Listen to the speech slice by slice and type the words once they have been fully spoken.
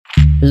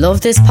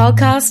Love this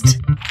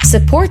podcast?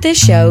 Support this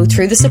show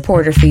through the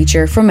supporter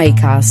feature from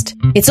Acast.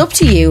 It's up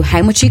to you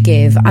how much you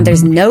give, and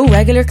there's no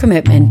regular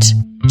commitment.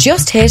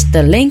 Just hit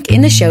the link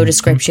in the show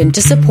description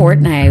to support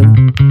now.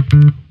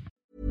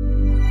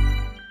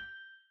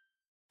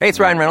 Hey, it's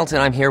Ryan Reynolds,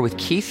 and I'm here with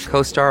Keith,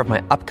 co-star of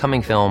my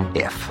upcoming film,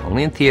 If,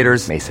 only in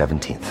theaters May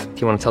 17th.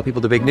 Do you want to tell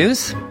people the big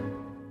news?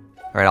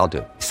 All right, I'll do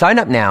it. Sign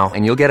up now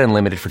and you'll get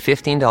unlimited for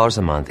 $15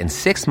 a month and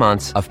 6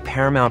 months of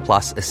Paramount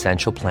Plus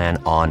Essential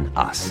Plan on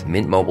us.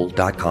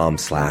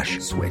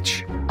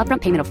 MintMobile.com/switch.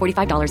 Upfront payment of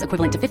 $45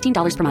 equivalent to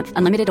 $15 per month.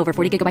 Unlimited over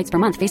 40 gigabytes per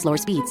month. Face lower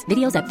speeds.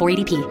 Videos at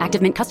 480p.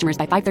 Active Mint customers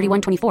by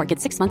 531.24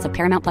 get 6 months of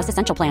Paramount Plus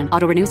Essential Plan.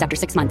 Auto renews after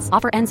 6 months.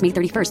 Offer ends May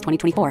 31st,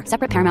 2024.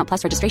 Separate Paramount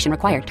Plus registration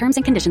required. Terms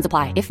and conditions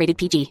apply if rated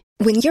PG.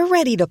 When you're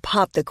ready to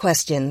pop the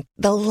question,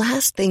 the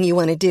last thing you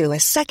want to do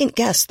is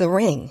second-guess the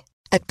ring.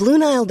 At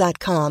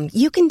BlueNile.com,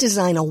 you can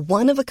design a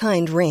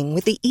one-of-a-kind ring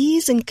with the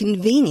ease and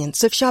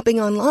convenience of shopping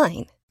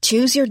online.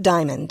 Choose your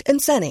diamond and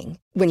setting.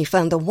 When you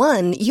find the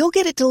one, you'll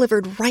get it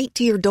delivered right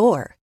to your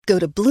door. Go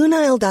to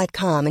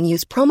BlueNile.com and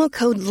use promo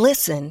code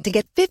LISTEN to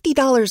get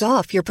 $50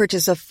 off your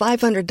purchase of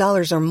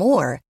 $500 or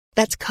more.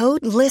 That's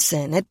code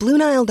LISTEN at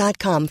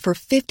BlueNile.com for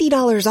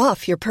 $50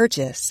 off your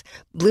purchase.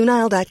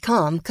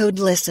 BlueNile.com, code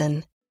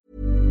LISTEN.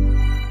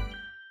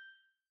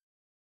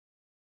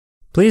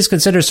 Please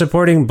consider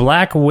supporting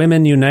Black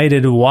Women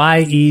United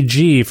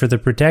YEG for the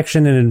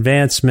protection and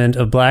advancement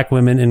of black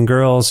women and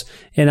girls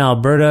in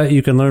Alberta.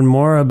 You can learn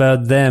more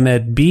about them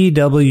at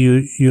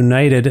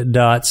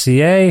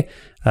bwunited.ca.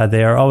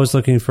 They are always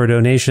looking for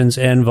donations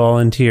and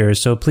volunteers.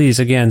 So please,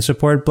 again,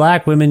 support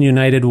Black Women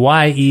United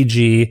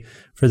YEG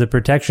for the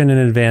protection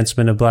and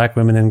advancement of black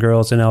women and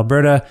girls in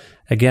Alberta.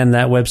 Again,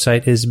 that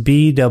website is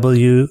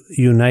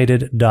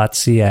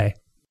bwunited.ca.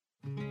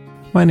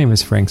 My name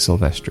is Frank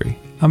Silvestri.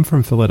 I'm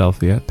from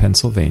Philadelphia,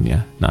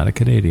 Pennsylvania, not a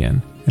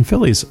Canadian. And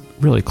Philly's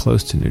really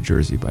close to New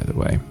Jersey, by the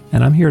way.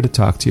 And I'm here to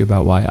talk to you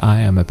about why I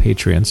am a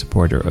Patreon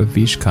supporter of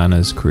Vish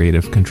Khanna's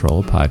Creative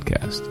Control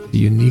podcast, a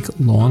unique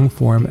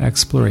long-form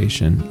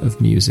exploration of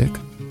music,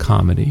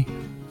 comedy,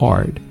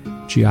 art,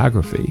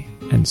 geography,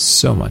 and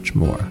so much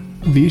more.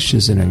 Vish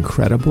is an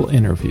incredible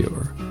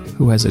interviewer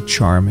who has a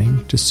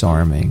charming,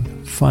 disarming,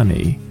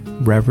 funny,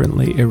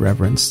 reverently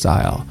irreverent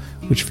style,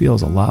 which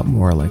feels a lot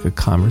more like a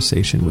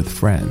conversation with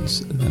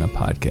friends than a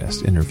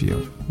podcast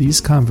interview. These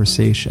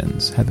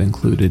conversations have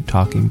included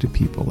talking to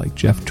people like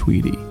Jeff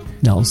Tweedy,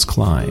 Nels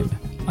Klein,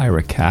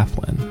 Ira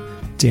Kaplan,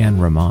 Dan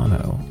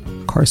Romano,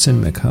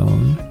 Carson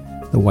McHone,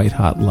 the White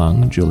Hot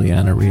Lung,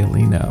 Juliana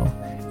Rialino,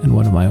 and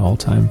one of my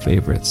all-time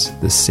favorites,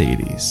 the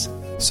Sadies.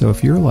 So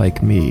if you're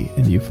like me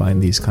and you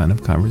find these kind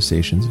of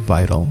conversations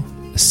vital,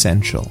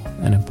 essential,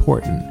 and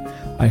important,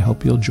 I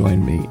hope you'll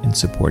join me in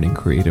supporting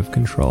Creative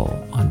Control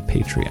on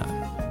Patreon.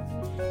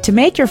 To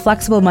make your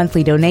flexible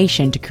monthly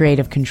donation to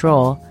Creative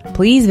Control,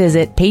 please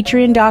visit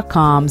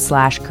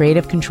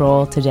patreon.com/Creative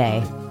Control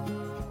today.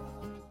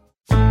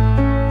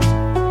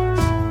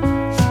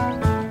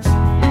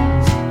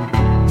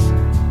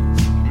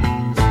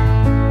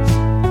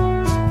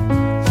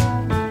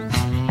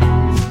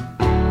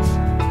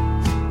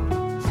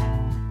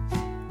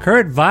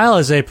 Kurt Vile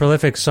is a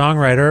prolific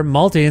songwriter,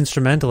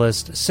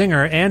 multi-instrumentalist,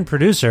 singer, and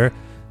producer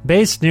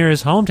based near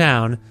his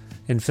hometown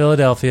in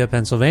Philadelphia,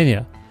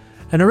 Pennsylvania.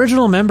 An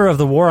original member of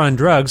the War on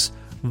Drugs,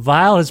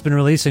 Vile has been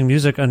releasing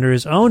music under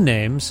his own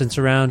name since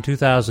around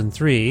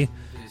 2003,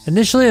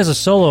 initially as a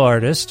solo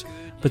artist,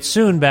 but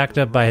soon backed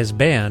up by his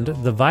band,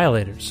 The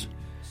Violators.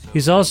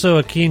 He's also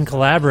a keen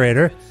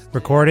collaborator,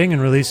 recording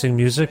and releasing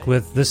music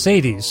with The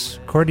Sadies,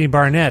 Courtney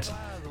Barnett,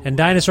 and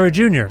Dinosaur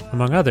Jr.,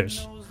 among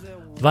others.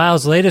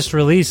 Vile's latest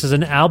release is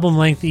an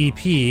album-length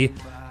EP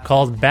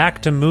called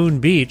Back to Moon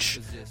Beach,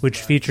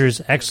 which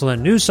features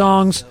excellent new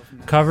songs,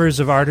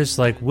 covers of artists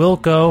like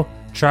Wilco,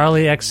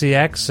 Charlie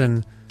XCX,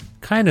 and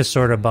kinda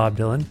sorta Bob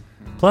Dylan,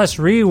 plus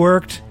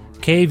reworked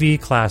KV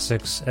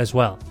classics as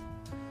well.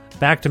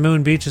 Back to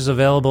Moon Beach is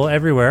available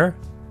everywhere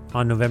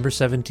on November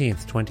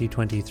 17th,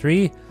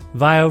 2023,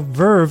 via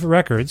Verve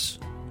Records.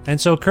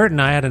 And so Kurt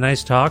and I had a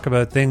nice talk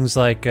about things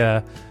like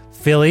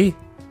Philly,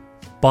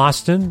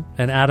 Boston,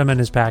 and Adam and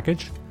His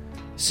Package,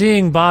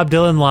 seeing Bob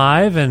Dylan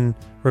live and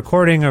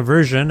recording a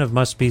version of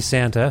Must Be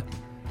Santa,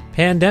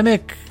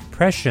 pandemic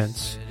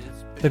prescience,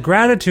 the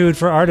gratitude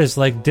for artists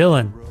like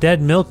Dylan,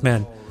 Dead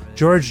Milkmen,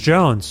 George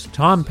Jones,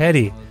 Tom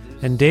Petty,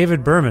 and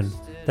David Berman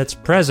that's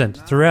present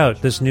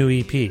throughout this new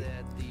EP.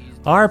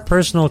 Our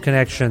personal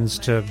connections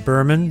to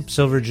Berman,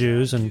 Silver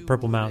Jews, and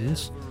Purple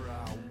Mountains.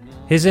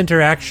 His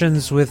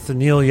interactions with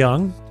Neil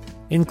Young,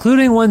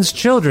 including one's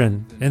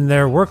children in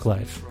their work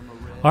life.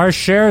 Our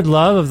shared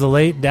love of the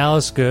late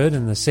Dallas Good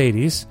and the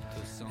Sadies,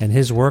 and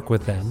his work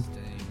with them.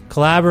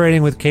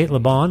 Collaborating with Kate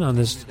LeBon on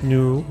this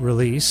new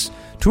release.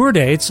 Tour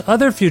dates,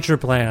 other future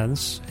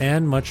plans,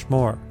 and much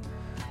more.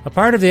 A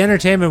part of the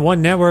Entertainment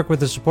One network with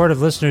the support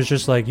of listeners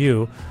just like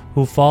you,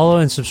 who follow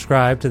and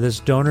subscribe to this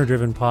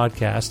donor-driven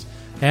podcast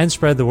and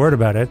spread the word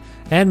about it,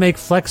 and make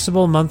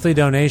flexible monthly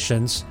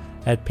donations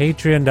at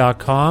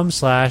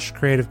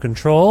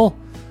patreon.com/creativecontrol.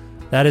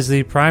 That is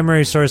the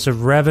primary source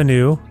of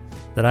revenue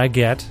that I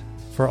get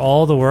for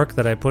all the work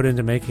that I put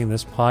into making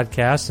this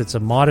podcast. It's a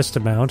modest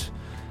amount.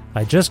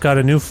 I just got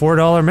a new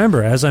 $4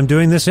 member as I'm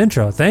doing this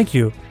intro. Thank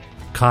you,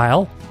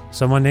 Kyle.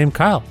 Someone named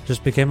Kyle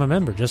just became a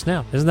member just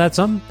now. Isn't that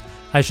something?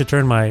 I should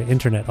turn my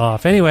internet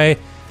off. Anyway,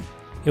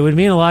 it would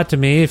mean a lot to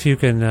me if you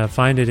can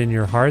find it in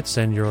your hearts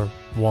and your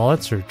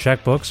wallets or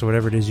checkbooks or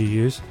whatever it is you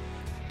use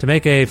to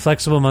make a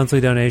flexible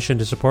monthly donation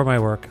to support my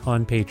work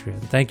on Patreon.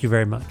 Thank you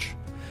very much.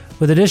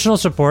 With additional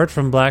support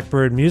from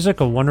Blackbird Music,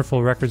 a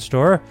wonderful record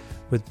store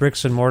with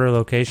bricks and mortar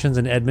locations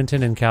in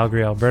Edmonton and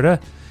Calgary, Alberta,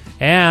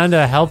 and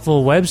a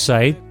helpful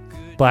website,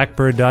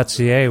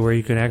 blackbird.ca, where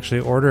you can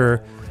actually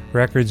order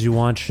records you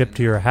want shipped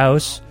to your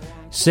house.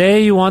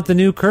 Say you want the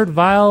new Kurt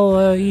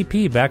Vile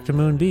EP, Back to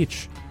Moon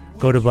Beach.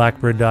 Go to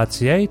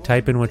blackbird.ca,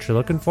 type in what you're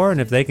looking for, and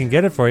if they can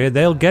get it for you,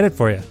 they'll get it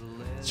for you.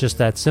 It's just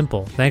that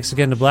simple. Thanks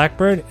again to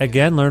Blackbird.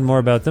 Again, learn more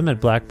about them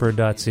at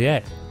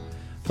blackbird.ca.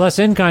 Plus,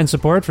 in-kind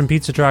support from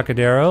Pizza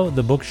Trocadero,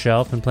 The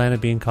Bookshelf, and Planet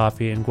Bean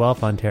Coffee in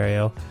Guelph,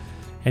 Ontario,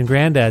 and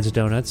Grandad's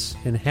Donuts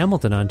in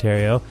Hamilton,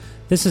 Ontario.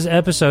 This is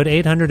episode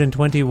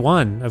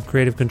 821 of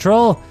Creative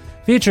Control,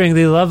 featuring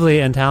the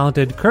lovely and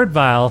talented Kurt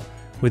Vile,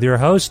 with your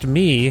host,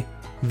 me,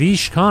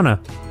 Vish Khanna.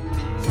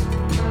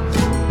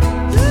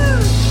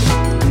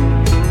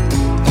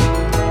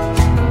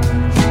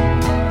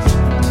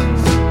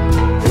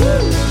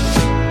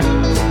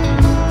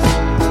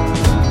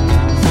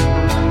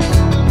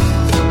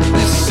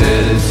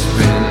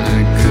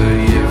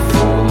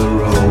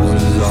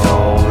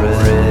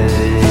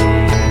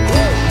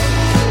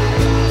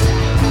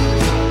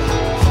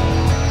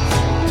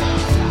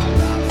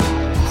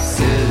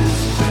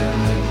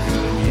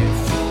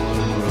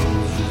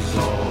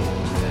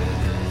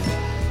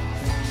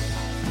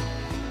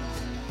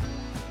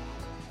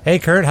 Hey,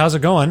 Kurt, how's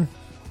it going?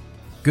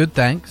 Good,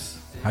 thanks.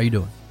 How you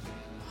doing?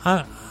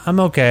 I'm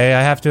okay.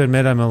 I have to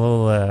admit I'm a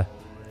little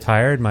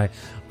tired.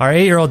 Our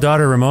 8-year-old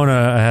daughter,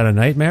 Ramona, had a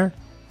nightmare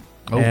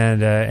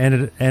and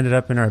ended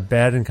up in our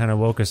bed and kind of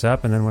woke us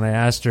up. And then when I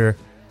asked her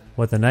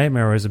what the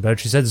nightmare was about,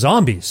 she said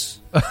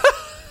zombies.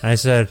 I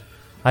said,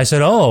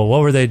 oh, what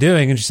were they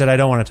doing? And she said, I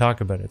don't want to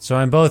talk about it. So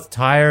I'm both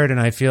tired and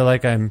I feel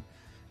like I'm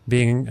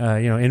being,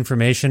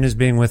 information is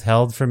being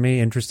withheld from me,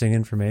 interesting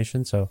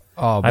information. So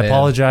I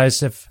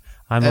apologize if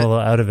I'm a little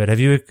out of it. Have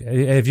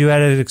you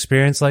had an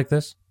experience like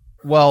this?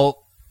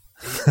 Well,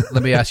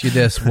 let me ask you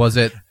this.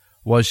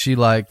 Was she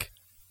like,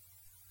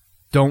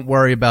 don't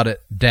worry about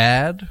it,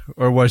 Dad?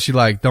 Or was she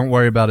like, don't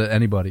worry about it,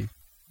 anybody?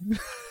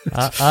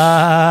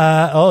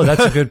 Oh,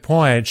 that's a good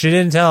point. She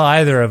didn't tell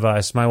either of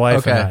us, my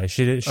wife and I.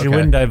 She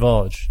wouldn't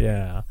divulge.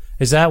 Yeah.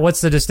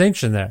 What's the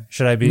distinction there?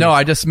 Should I be? No,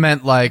 I just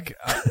meant like,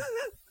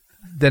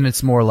 then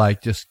it's more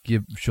like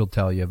she'll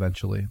tell you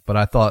eventually. But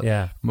I thought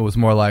it was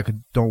more like,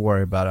 don't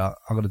worry about it.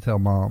 I'm going to tell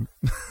Mom.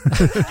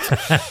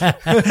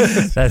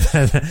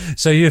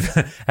 So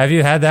have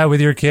you had that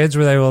with your kids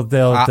where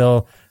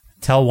they'll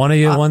tell one of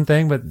you one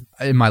thing, but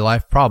in my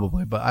life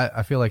probably, but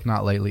I feel like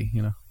not lately,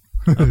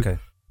 Okay.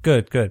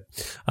 Good.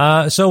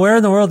 So where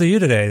in the world are you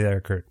today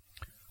there, Kurt?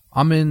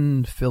 I'm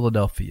in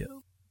Philadelphia.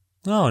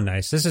 Oh,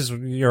 nice. This is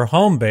your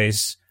home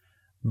base.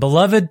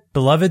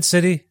 Beloved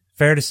city,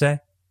 fair to say?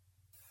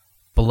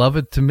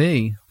 Beloved to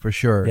me, for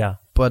sure. Yeah.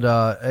 But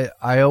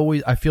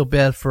I feel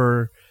bad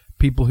for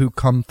people who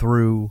come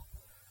through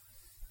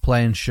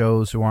playing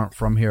shows who aren't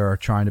from here or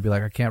trying to be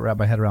like, I can't wrap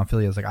my head around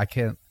Philly. It's like, I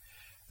can't.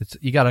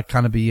 You got to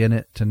kind of be in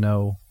it to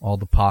know all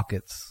the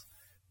pockets.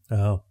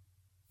 Oh.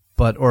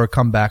 Or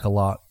come back a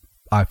lot,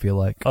 I feel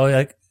like.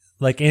 Oh,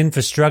 like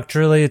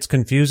infrastructurally, it's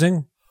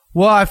confusing?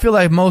 Well, I feel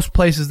like most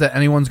places that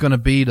anyone's going to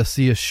be to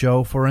see a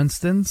show, for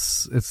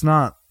instance, it's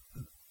not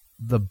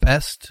the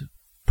best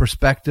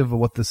perspective of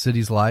what the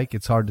city's like.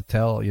 It's hard to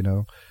tell,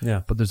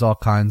 Yeah. But there's all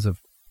kinds of,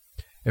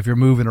 if you're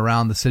moving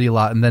around the city a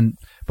lot, and then,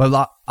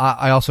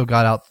 I also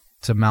got out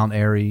to Mount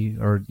Airy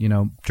or,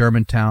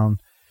 Germantown.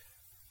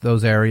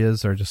 Those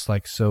areas are just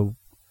like so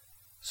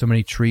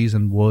many trees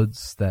and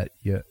woods that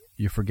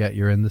you forget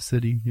you're in the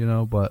city,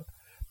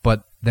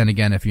 But then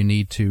again, if you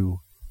need to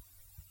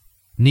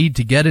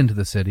get into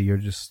the city, you're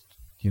just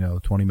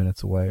 20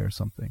 minutes away or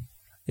something.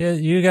 Yeah,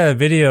 you got a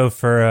video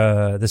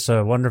for this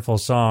wonderful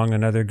song,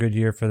 Another Good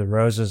Year for the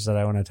Roses, that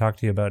I want to talk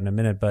to you about in a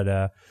minute. But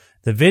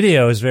the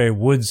video is very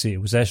woodsy.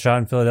 Was that shot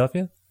in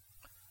Philadelphia?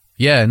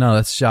 Yeah, no,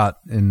 that's shot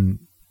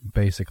in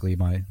basically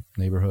my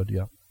neighborhood.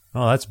 Yeah.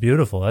 Oh, that's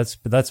beautiful.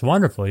 That's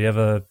wonderful. You have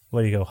do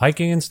you go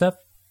hiking and stuff?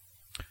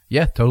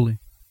 Yeah, totally.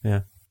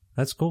 Yeah,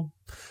 that's cool.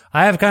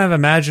 I have kind of a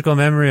magical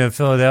memory of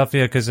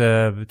Philadelphia because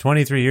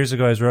 23 years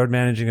ago I was road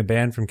managing a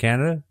band from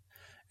Canada,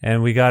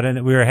 and we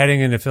were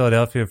heading into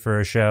Philadelphia for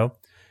a show.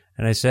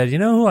 And I said,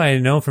 who I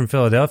know from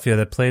Philadelphia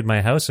that played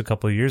my house a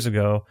couple of years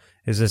ago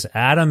is this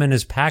Adam and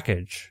His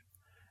Package.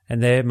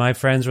 And my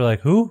friends were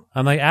like, who?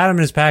 I'm like, Adam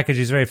and His Package.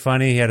 He's very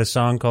funny. He had a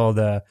song called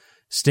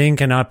Sting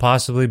Cannot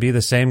Possibly Be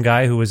the Same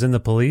Guy Who Was in the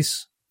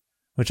Police,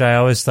 which I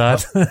always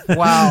thought.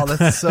 Wow,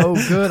 that's so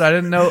good. I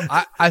didn't know.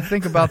 I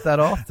think about that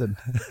often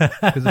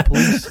because the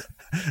police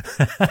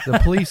The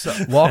Police,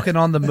 Walking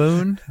on the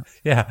Moon.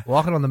 Yeah.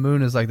 Walking on the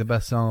Moon is like the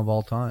best song of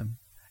all time.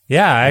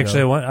 Yeah,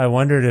 actually, I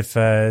wondered if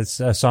a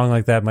song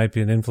like that might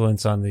be an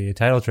influence on the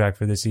title track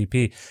for this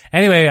EP.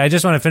 Anyway, I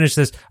just want to finish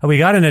this. We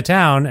got into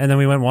town, and then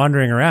we went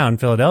wandering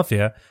around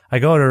Philadelphia. I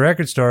go to a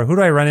record store. Who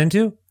do I run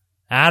into?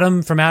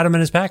 Adam from Adam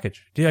and His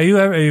Package. Are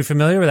you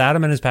familiar with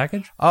Adam and His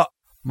Package?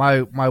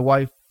 My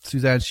wife,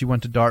 Suzanne, she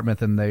went to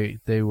Dartmouth, and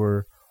they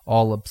were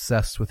all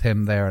obsessed with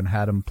him there and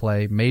had him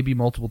play maybe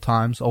multiple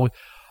times.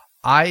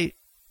 I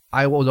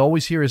would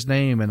always hear his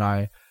name,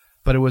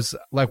 but it was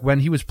like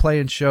when he was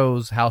playing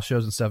shows, house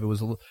shows and stuff, it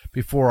was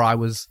before I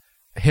was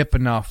hip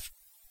enough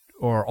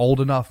or old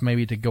enough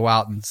maybe to go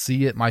out and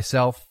see it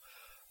myself.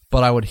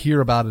 But I would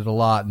hear about it a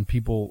lot, and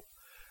people.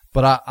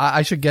 But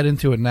I should get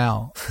into it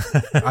now.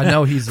 I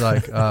know he's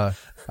like a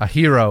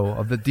hero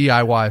of the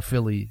DIY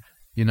Philly,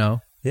 you know?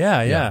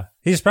 Yeah.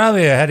 He's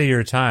probably ahead of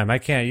your time. I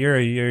can't. You're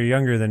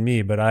younger than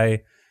me, but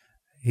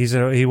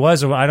he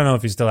was. I don't know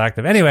if he's still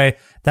active. Anyway,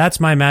 that's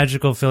my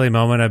magical Philly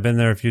moment. I've been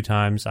there a few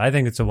times. I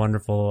think it's a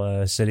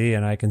wonderful city,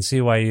 and I can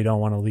see why you don't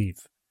want to leave.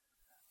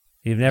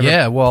 You've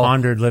never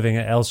pondered living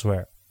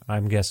elsewhere,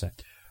 I'm guessing.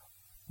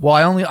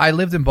 Well, I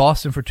lived in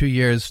Boston for 2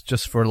 years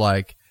just for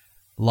like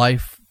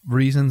life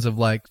reasons of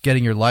like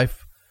getting your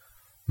life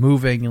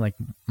moving. Like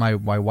my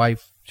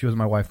wife, she wasn't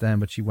my wife then,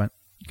 but she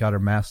got her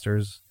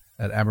master's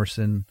at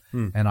Emerson,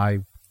 and I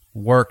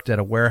worked at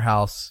a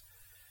warehouse.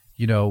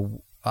 You know,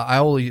 I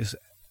always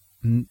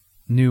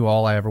knew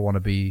all I ever want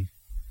to be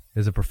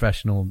is a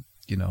professional,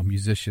 you know,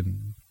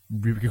 musician,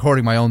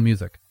 recording my own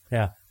music.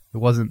 Yeah. It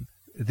wasn't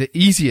the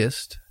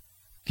easiest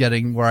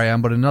getting where I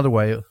am, but another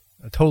way it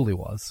totally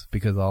was,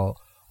 because all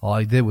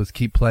I did was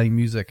keep playing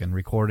music and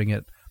recording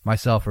it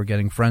myself or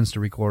getting friends to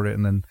record it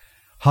and then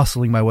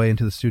hustling my way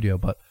into the studio.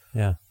 But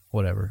yeah,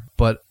 whatever.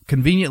 But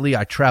conveniently,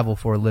 I travel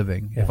for a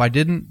living. Yeah. If I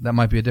didn't, that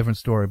might be a different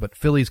story. But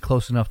Philly's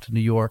close enough to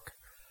New York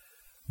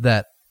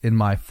that in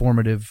my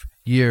formative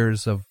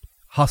years of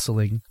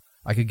hustling,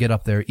 I could get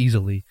up there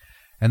easily.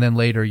 And then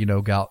later, you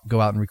know, go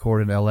out and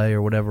record in L.A.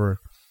 or whatever,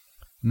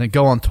 and then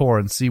go on tour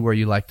and see where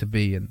you like to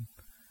be and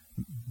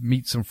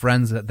meet some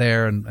friends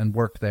there and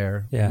work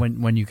there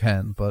when you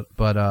can.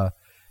 But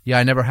yeah,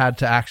 I never had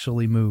to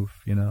actually move,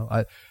 you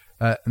know.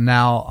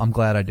 Now I'm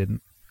glad I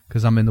didn't,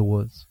 because I'm in the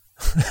woods.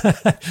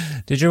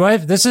 Did your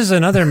wife? This is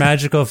another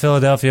magical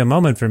Philadelphia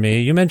moment for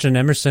me. You mentioned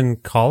Emerson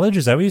College.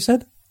 Is that what you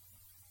said?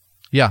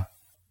 Yeah.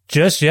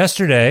 Just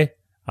yesterday,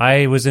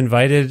 I was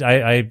invited.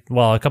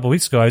 Well, a couple of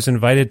weeks ago, I was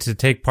invited to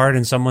take part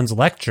in someone's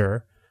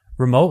lecture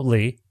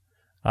remotely.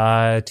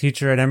 A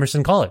teacher at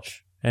Emerson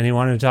College, and he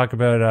wanted to talk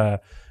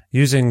about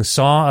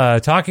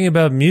talking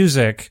about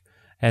music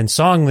and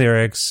song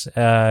lyrics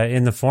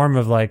in the form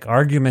of like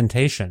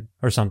argumentation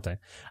or something.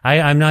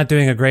 I'm not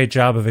doing a great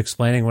job of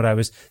explaining what I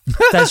was.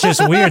 That's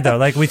just weird though.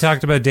 Like we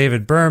talked about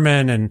David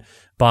Berman and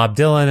Bob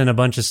Dylan and a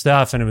bunch of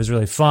stuff, and it was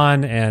really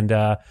fun. And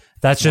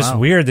that's just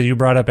weird that you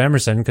brought up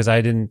Emerson, because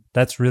I didn't.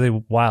 That's really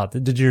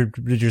wild. Did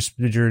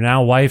your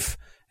now wife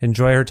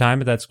enjoy her time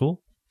at that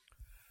school?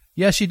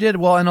 Yeah, she did.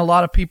 Well, and a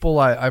lot of people,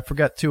 I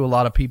forget too, a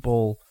lot of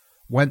people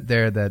went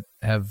there that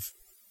have,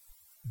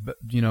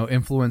 you know,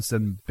 influenced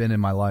and been in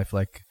my life.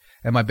 Like,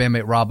 and my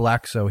bandmate Rob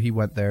Laxo, he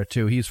went there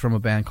too. He's from a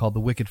band called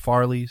the Wicked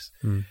Farleys,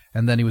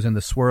 and then he was in the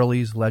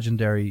Swirlies,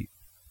 legendary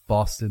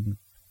Boston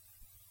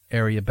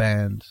area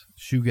band,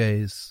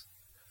 shoegaze,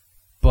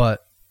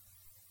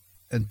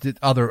 and did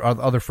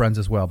other friends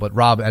as well. But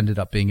Rob ended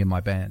up being in my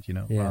band, you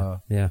know.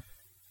 Yeah.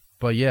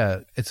 But yeah,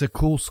 it's a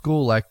cool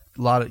school. Like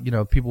a lot of, you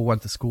know, people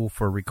went to school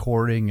for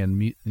recording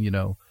and, you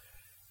know,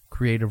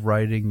 creative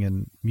writing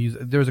and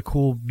music. There's a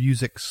cool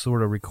music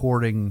sort of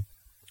recording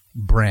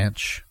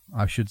branch,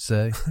 I should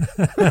say.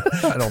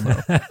 I don't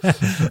know.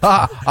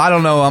 I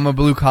don't know. I'm a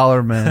blue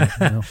collar man.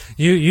 You know?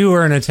 You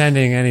weren't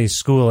attending any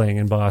schooling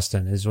in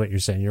Boston, is what you're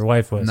saying. Your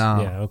wife was. No.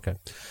 Yeah. Okay.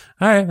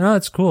 All right. No,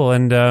 that's cool.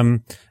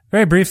 And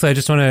very briefly, I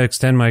just want to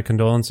extend my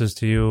condolences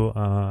to you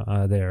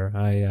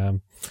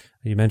there.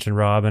 You mentioned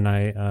Rob,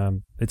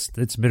 and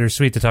it's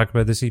bittersweet to talk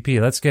about this EP.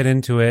 Let's get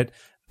into it.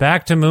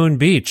 Back to Moon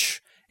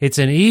Beach. It's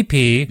an EP.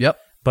 Yep.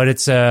 But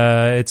it's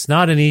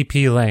not an EP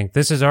length.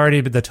 This is already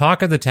the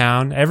talk of the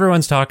town.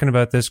 Everyone's talking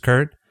about this,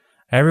 Kurt.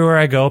 Everywhere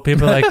I go,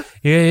 people are like,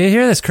 you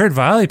hear this Kurt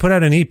Vile? He put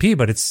out an EP,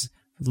 but it's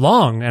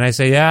long. And I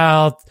say,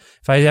 yeah,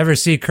 if I ever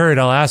see Kurt,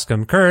 I'll ask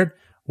him, Kurt,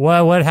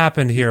 what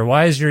happened here?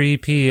 Why is your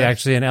EP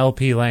actually an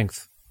LP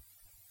length?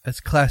 That's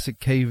classic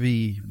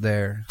KV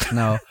there.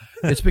 No,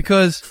 it's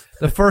because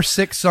the first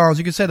 6 songs,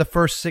 you could say the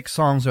first 6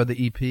 songs are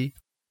the EP,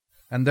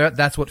 and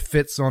that's what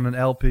fits on an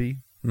LP.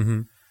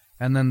 Mm-hmm.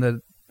 And then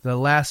the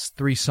last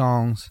 3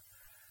 songs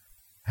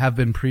have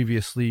been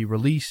previously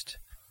released,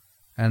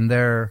 and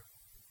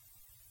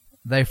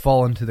they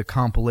fall into the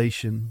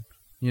compilation,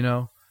 you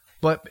know.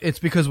 But it's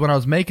because when I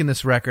was making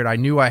this record, I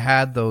knew I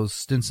had those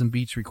Stinson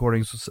Beach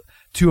recordings,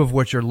 2 of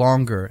which are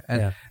longer.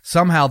 And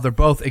somehow they're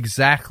both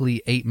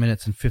exactly 8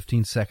 minutes and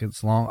 15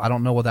 seconds long. I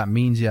don't know what that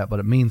means yet, but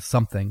it means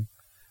something.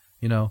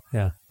 You know?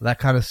 Yeah. That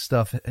kind of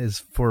stuff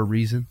is for a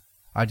reason.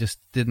 I just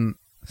didn't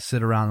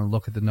sit around and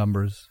look at the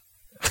numbers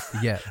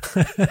yet.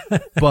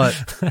 But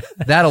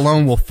that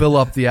alone will fill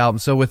up the album.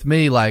 So with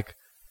me, like,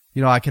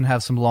 you know, I can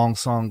have some long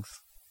songs,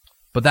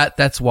 but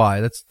that's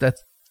why.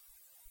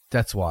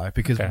 That's why,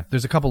 because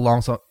there's a couple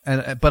long songs.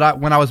 But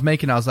when I was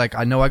making it, I was like,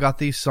 I know I got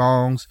these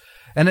songs,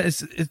 and it's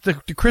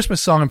the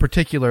Christmas song in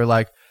particular.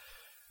 Like,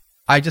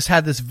 I just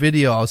had this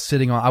video I was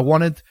sitting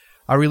on.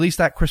 I released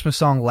that Christmas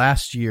song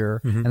last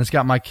year, and it's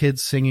got my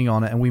kids singing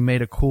on it, and we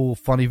made a cool,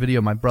 funny video.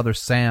 My brother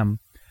Sam,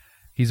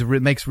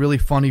 makes really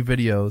funny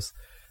videos.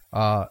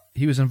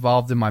 He was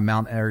involved in my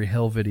Mount Airy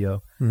Hill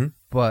video.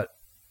 But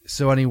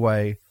so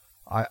anyway,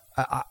 I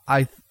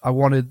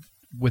wanted,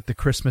 with the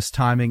Christmas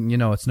timing, you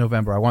know, it's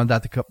November, I wanted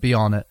that to be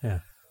on it.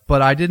 Yeah.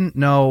 But I didn't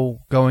know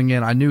going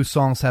in. I knew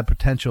songs had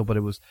potential, but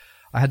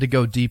I had to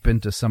go deep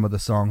into some of the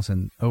songs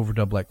and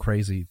overdub like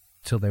crazy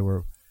till they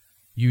were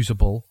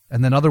usable.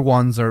 And then other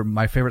ones are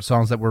my favorite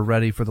songs that were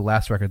ready for the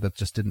last record that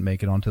just didn't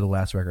make it onto the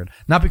last record.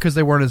 Not because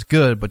they weren't as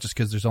good, but just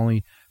because there's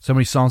only so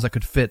many songs that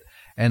could fit.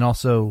 And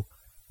also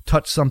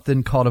Touch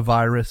Something Called a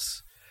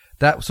Virus.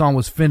 That song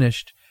was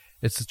finished.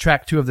 It's the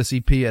track 2 of this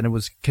EP, and it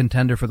was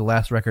contender for the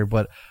last record,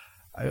 but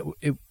I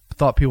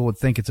thought people would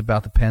think it's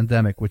about the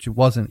pandemic, which it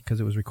wasn't, because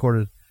it was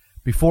recorded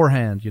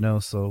beforehand, you know,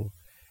 so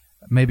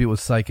maybe it was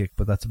psychic,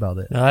 but that's about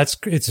it. No,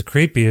 it's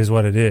creepy is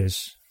what it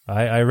is.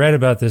 I read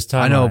about this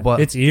time. I know,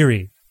 but it's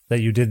eerie that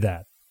you did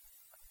that.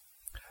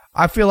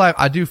 I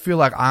do feel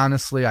like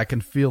honestly I can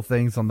feel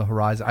things on the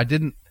horizon. I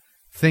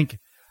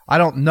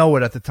don't know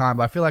it at the time,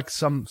 but I feel like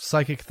some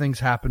psychic things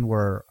happen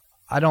where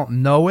I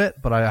don't know it,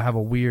 but I have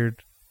a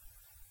weird,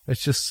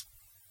 it's just,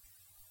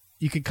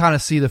 you can kind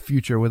of see the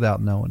future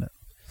without knowing it.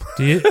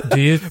 Do you?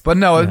 But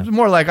no, it's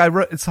more like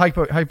it's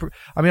hyper.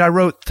 I mean, I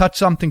wrote Touch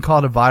Something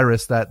Called a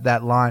Virus,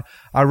 that line.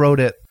 I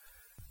wrote it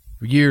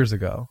years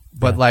ago.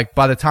 But like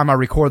by the time I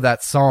record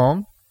that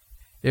song,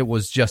 it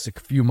was just a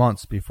few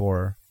months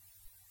before,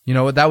 you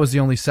know, that was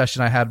the only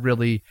session I had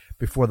really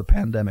before the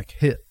pandemic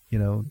hit, you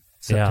know,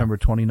 September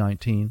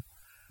 2019.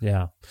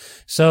 Yeah.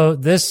 So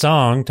this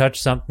song, Touch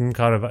Something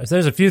Called a Virus,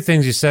 there's a few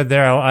things you said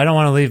there. I don't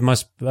want to leave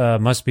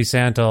Must Be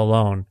Santa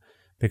alone,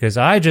 because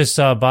I just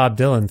saw Bob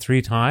Dylan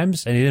 3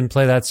 times and he didn't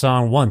play that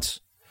song once.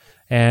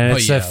 And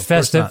it's a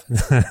festive.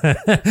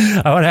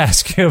 I want to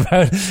ask you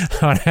about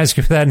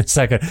that in a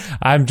second.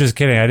 I'm just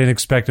kidding. I didn't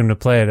expect him to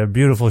play it. They're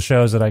beautiful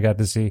shows that I got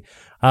to see.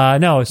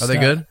 No, are they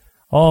good?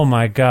 Oh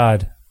my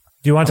God.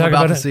 Do you want to talk about it?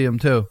 I'm about to see him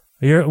too.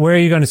 Where are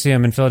you going to see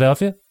him? In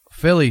Philadelphia?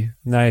 Philly.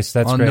 Nice.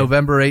 That's on great.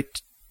 November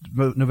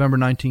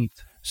 19th.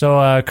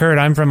 So, Kurt,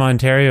 I'm from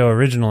Ontario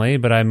originally,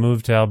 but I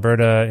moved to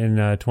Alberta in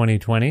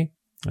 2020.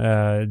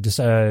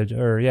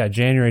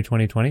 January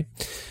 2020.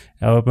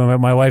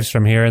 My wife's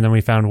from here, and then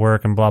we found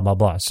work and blah, blah,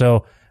 blah.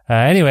 So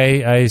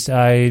anyway,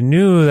 I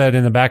knew that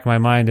in the back of my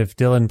mind, if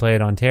Dylan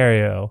played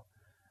Ontario,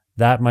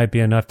 that might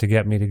be enough to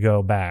get me to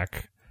go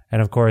back.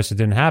 And of course, it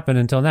didn't happen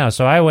until now.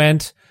 So I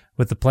went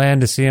with the plan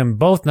to see him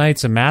both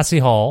nights at Massey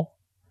Hall.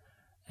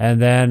 And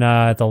then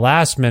at the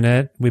last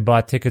minute, we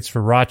bought tickets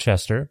for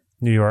Rochester,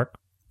 New York,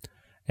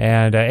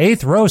 and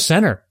 8th row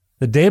center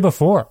the day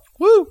before.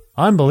 Woo!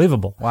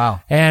 Unbelievable.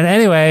 Wow. And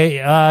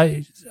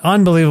anyway,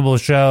 unbelievable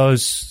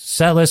shows.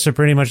 Set lists are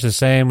pretty much the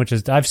same, which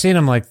is, I've seen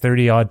him like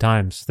 30 odd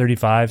times,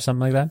 35, something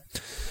like that.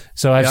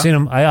 So I've seen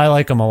him. I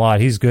like him a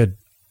lot. He's good.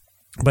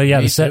 But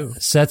yeah,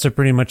 sets are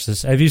pretty much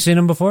this. Have you seen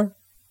him before?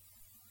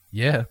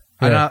 Yeah.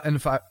 And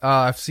if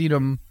I've seen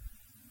him,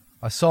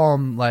 I saw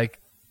him like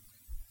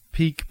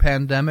peak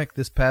pandemic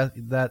it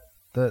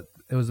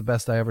was the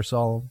best I ever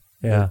saw him.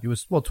 Yeah. He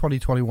was,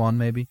 2021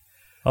 maybe.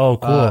 Oh,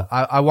 cool.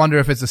 I wonder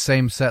if it's the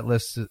same set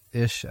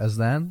list-ish as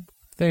then.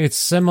 I think it's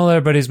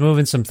similar, but he's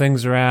moving some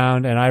things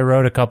around, and I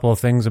wrote a couple of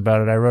things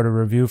about it. I wrote a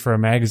review for a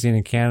magazine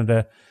in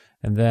Canada,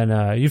 and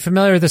then you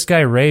familiar with this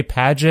guy, Ray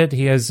Padgett?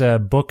 He has a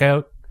book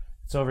out.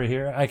 It's over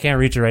here. I can't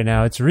reach it right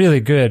now. It's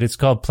really good. It's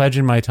called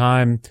Pledging My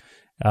Time.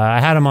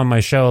 I had him on my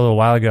show a little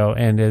while ago,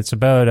 and it's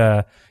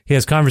about he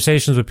has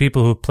conversations with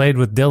people who played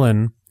with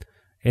Dylan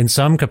in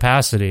some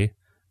capacity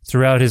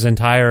throughout his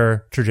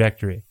entire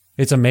trajectory.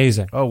 It's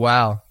amazing. Oh,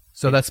 wow.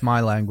 So that's my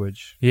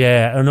language.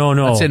 Yeah. No.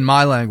 That's in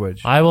my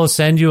language. I will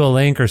send you a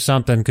link or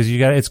something because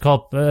it's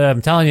called,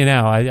 I'm telling you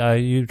now,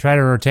 you try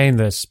to retain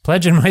this.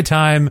 Pledging My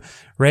Time,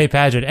 Ray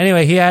Padgett.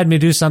 Anyway, he had me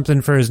do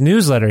something for his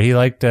newsletter. He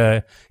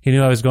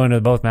knew I was going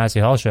to both Massey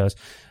Hall shows.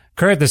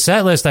 Kurt, the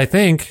set list, I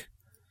think,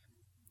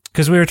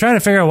 because we were trying to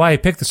figure out why he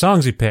picked the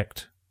songs he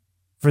picked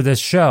for this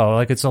show.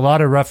 Like, it's a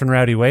lot of Rough and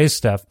Rowdy Ways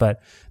stuff,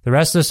 but the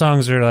rest of the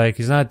songs are like,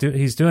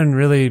 he's doing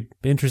really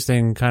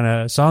interesting kind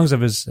of songs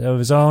of his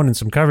own and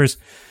some covers.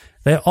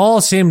 They all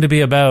seem to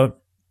be about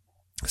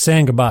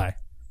saying goodbye.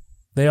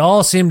 They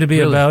all seem to be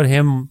about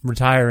him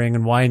retiring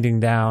and winding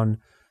down.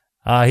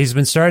 He's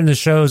been starting the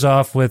shows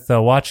off with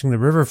Watching the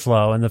River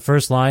Flow, and the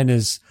first line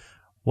is,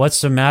 "What's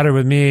the matter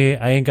with me?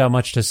 I ain't got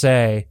much to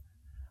say."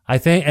 I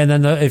think, and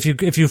then if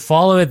you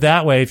follow it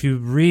that way, if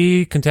you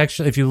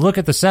if you look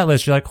at the set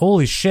list, you're like,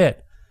 holy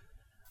shit.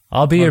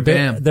 I'll be your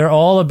bit. They're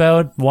all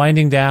about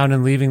winding down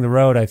and leaving the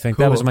road, I think.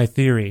 Cool. That was my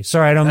theory.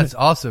 Sorry, I don't. That's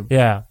awesome.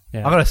 Yeah.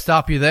 Yeah. I'm going to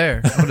stop you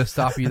there.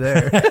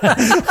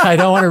 I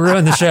don't want to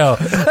ruin the show.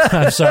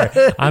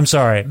 I'm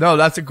sorry. No,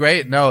 that's a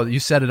great. No,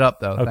 you set it up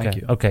though. Okay. Thank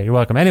you. Okay, you're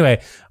welcome.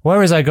 Anyway, where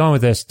was I going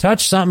with this?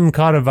 Touch Something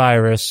Caught a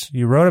Virus.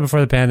 You wrote it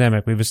before the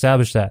pandemic. We've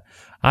established that.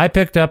 I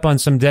picked up on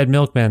some Dead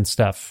Milkmen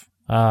stuff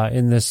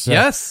in this.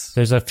 Yes.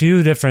 There's a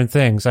few different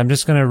things. I'm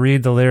just going to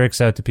read the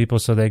lyrics out to people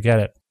so they get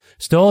it.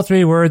 Stole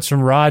 3 words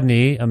from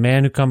Rodney, a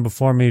man who come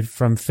before me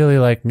from Philly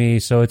like me,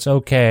 so it's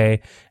okay,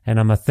 and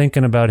I'm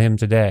a-thinking about him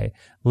today.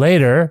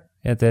 Later,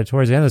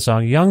 towards the end of the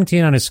song, young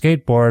teen on a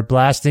skateboard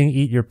blasting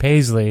Eat Your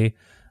Paisley.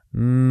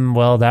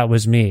 Well, that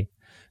was me.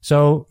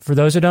 So, for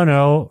those who don't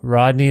know,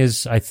 Rodney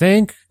is, I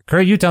think,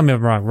 Kurt, you tell me if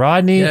I'm wrong.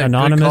 Rodney,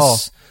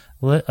 anonymous.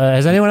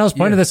 Has anyone else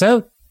pointed this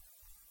out?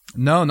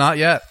 No, not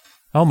yet.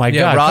 Oh my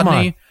God,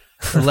 Rodney,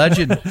 come on.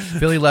 legend,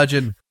 Philly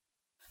legend.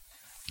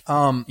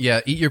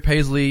 Eat Your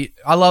Paisley.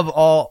 I love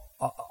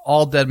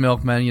all Dead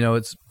Milkmen. You know,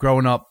 it's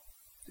growing up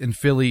in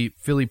Philly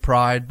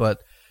pride, but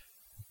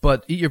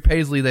Eat Your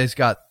Paisley, they've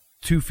got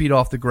 2 feet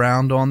off the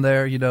ground on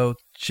there. You know,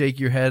 shake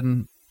your head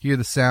and hear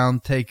the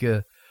sound.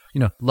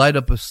 Light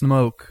up a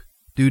smoke.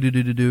 Do,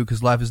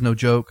 because life is no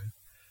joke.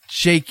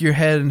 Shake your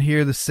head and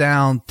hear the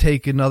sound.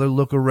 Take another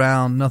look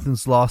around.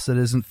 Nothing's lost that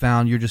isn't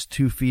found. You're just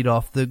 2 feet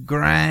off the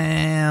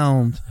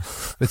ground.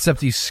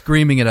 Except he's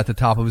screaming it at the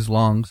top of his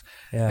lungs.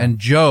 Yeah. And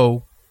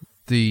Joe,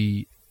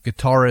 the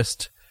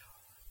guitarist,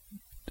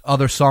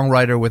 other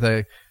songwriter with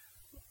a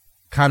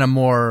kind of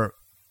more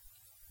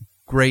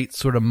great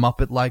sort of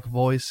Muppet-like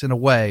voice in a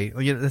way.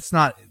 It's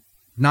not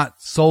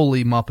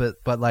solely Muppet,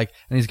 but and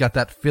he's got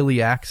that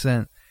Philly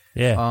accent.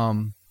 Yeah.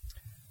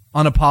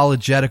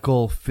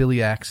 Unapologetical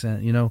Philly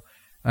accent, you know.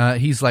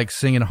 He's like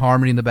singing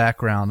harmony in the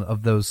background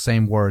of those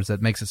same words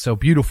that makes it so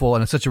beautiful,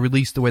 and it's such a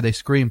release the way they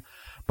scream.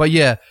 But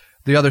yeah,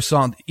 the other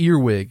song,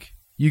 Earwig.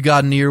 You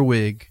got an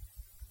earwig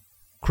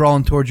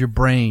crawling towards your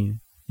brain.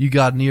 You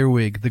got an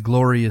earwig, the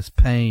glorious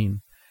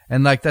pain.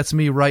 And that's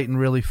me writing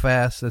really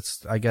fast.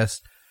 That's, I guess,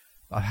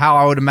 how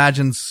I would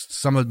imagine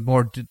some of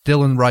more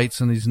Dylan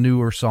writes in these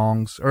newer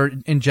songs, or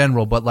in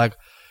general, but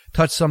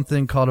touch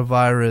something called a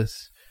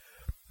virus.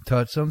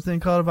 Touch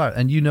something called a virus.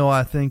 And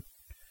I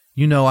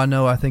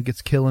think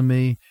it's killing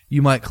me.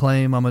 You might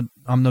claim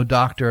I'm no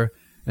doctor,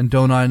 and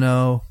don't I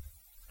know?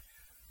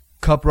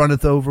 Cup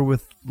runneth over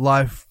with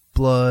life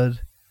blood,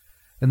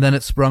 and then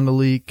it sprung a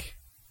leak.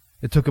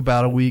 It took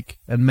about a week,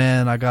 and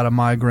man, I got a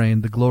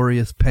migraine, the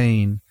glorious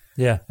pain.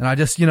 Yeah. And I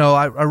just,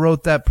 I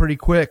wrote that pretty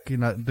quick,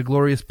 the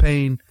glorious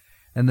pain.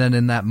 And then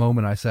in that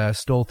moment, I say, I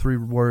stole 3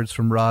 words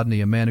from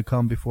Rodney, a man who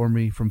come before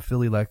me from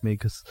Philly like me.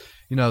 Because,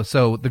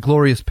 so the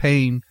glorious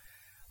pain,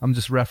 I'm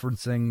just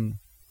referencing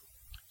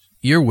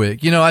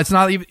earwig. It's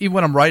not even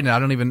when I'm writing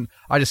it,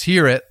 I just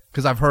hear it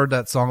because I've heard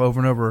that song over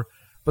and over.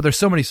 But there's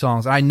so many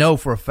songs. I know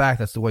for a fact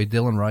that's the way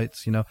Dylan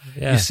writes, Yeah.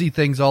 You see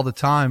things all the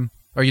time,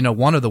 or,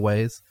 one of the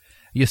ways.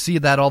 You see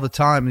that all the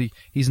time.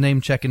 He's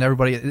name-checking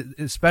everybody,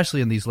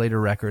 especially in these later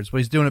records, but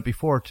he's doing it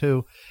before,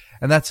 too.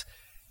 And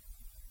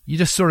you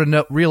just sort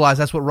of realize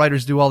that's what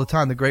writers do all the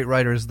time. The great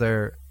writers,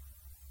 they're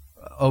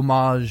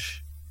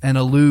homage and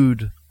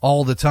allude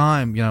all the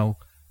time,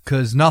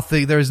 because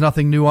there's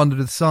nothing new under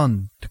the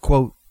sun, to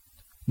quote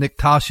Nick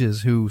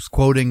Tosches, who's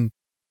quoting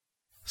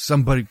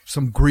somebody,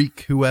 some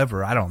Greek,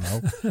 whoever, I don't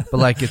know.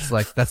 But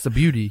that's the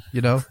beauty,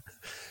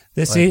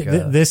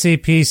 This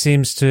EP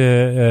seems to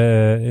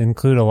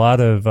include a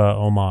lot of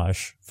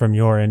homage from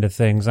your end of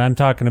things. I'm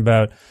talking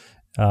about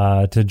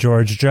to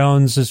George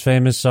Jones's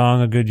famous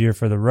song, A Good Year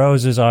for the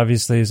Roses,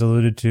 obviously is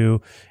alluded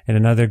to in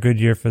another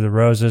Good Year for the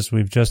Roses.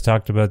 We've just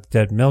talked about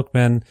Dead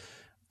Milkmen,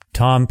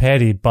 Tom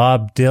Petty,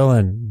 Bob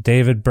Dylan,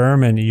 David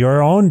Berman,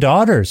 your own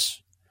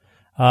daughters.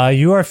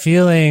 You are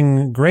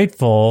feeling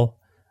grateful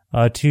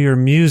to your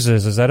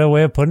muses. Is that a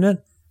way of putting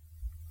it?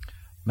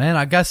 Man,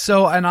 I guess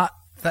so. And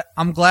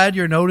I'm glad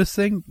you're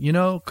noticing,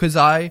 because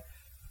I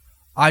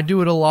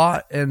do it a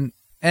lot, and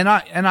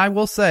I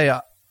will say,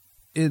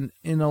 in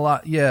a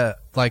lot, yeah,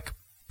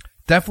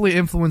 definitely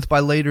influenced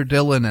by later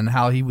Dylan and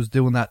how he was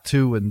doing that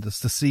too, and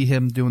just to see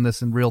him doing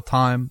this in real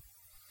time,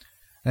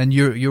 and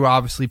you're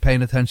obviously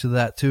paying attention to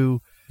that too.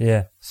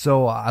 Yeah.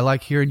 So I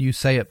like hearing you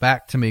say it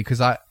back to me,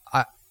 because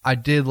I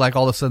did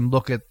all of a sudden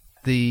look at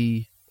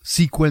the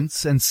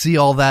sequence and see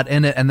all that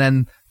in it, and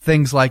then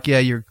things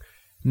you're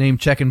name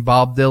checking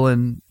Bob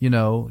Dylan,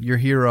 your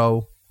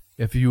hero.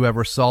 If you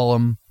ever saw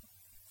him,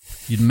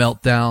 you'd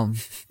melt down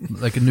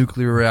like a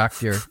nuclear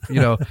reactor,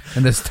 and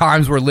there's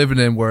times we're living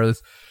in where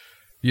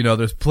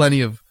there's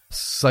plenty of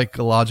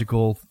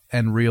psychological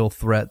and real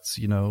threats,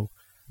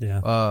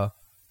 Yeah. but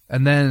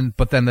then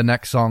the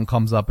next song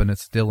comes up and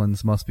it's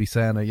Dylan's Must Be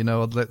Santa,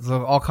 there's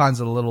all kinds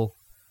of little,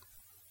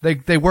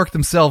 they work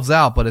themselves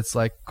out, but it's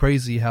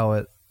crazy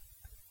how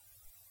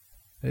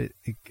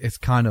it's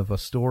kind of a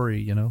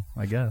story,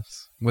 I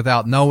guess,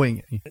 without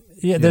knowing.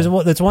 Yeah, there's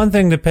one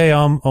thing to pay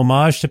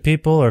homage to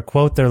people or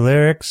quote their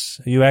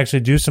lyrics. You actually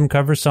do some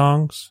cover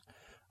songs.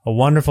 A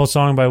wonderful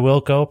song by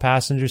Wilco,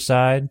 Passenger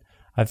Side.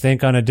 I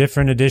think on a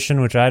different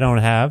edition, which I don't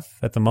have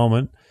at the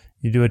moment,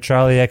 you do a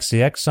Charlie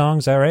XCX song.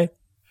 Is that right?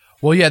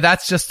 Well, yeah,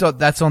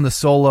 that's on the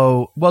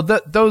solo. Well,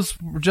 those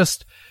were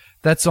just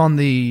that's on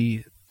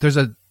the. There's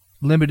a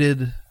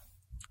limited.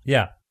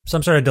 Yeah,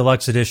 some sort of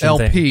deluxe edition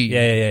LP.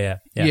 thing.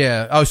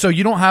 Yeah. Oh, so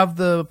you don't have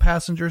the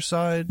passenger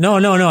side? No.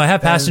 I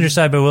have Passenger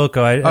Side by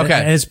Wilco. Okay,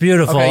 and it's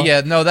beautiful. Okay,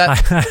 yeah, no,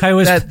 that I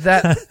was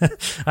that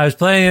I was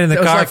playing it in the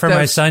car like for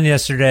my son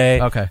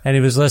yesterday. Okay, and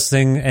he was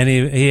listening, and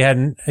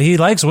he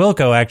likes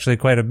Wilco actually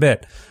quite a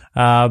bit,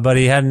 but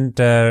he hadn't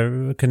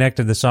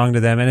connected the song to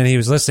them, and then he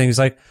was listening. He's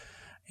like,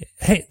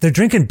 "Hey, they're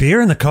drinking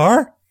beer in the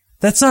car?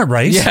 That's not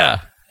right."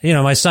 Yeah. You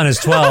know, my son is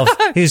 12.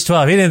 He's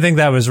 12. He didn't think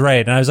that was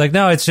right. And I was like,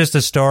 no, it's just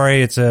a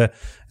story. It's a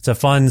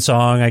fun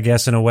song, I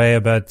guess, in a way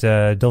about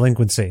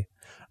delinquency.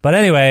 But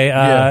anyway,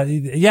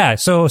 yeah.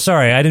 So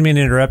sorry, I didn't mean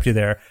to interrupt you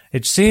there.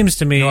 It seems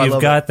to me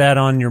you've got that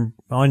on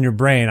your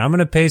brain. I'm going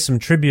to pay some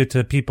tribute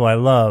to people I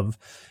love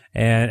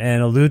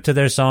and allude to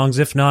their songs,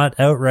 if not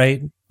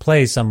outright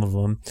play some of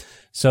them.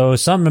 So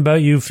something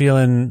about you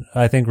feeling,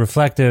 I think,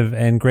 reflective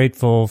and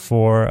grateful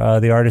for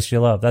the artist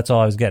you love. That's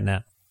all I was getting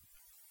at.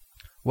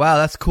 Wow,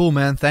 that's cool,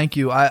 man. Thank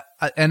you.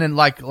 And then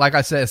like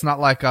I said, it's not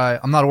like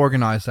I'm not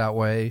organized that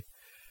way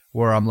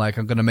where I'm like,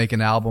 I'm going to make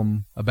an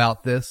album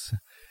about this.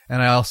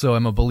 And I also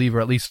am a believer,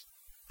 at least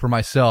for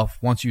myself,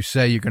 once you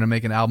say you're going to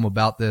make an album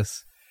about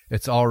this,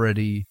 it's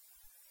already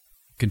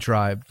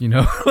contrived, you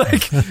know?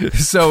 Like,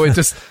 so it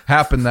just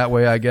happened that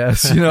way, I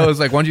guess. You know, it's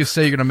like once you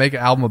say you're going to make an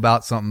album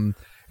about something,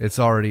 it's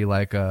already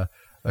like a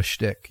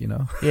shtick, you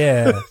know?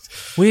 Yeah.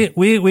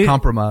 We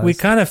compromise. We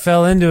kind of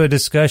fell into a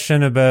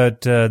discussion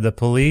about the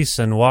Police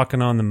and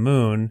Walking on the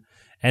Moon.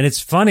 And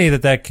it's funny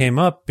that came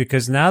up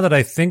because now that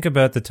I think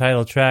about the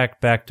title track,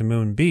 Back to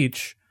Moon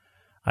Beach,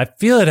 I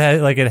feel it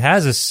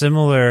has a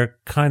similar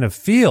kind of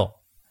feel.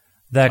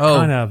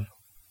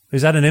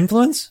 Is that an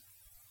influence?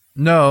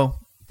 No,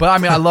 but I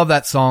mean, I love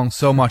that song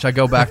so much. I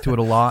go back to it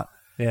a lot.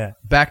 Yeah.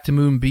 Back to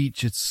Moon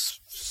Beach. It's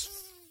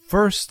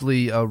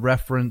firstly a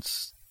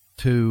reference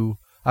to,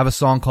 I have a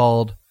song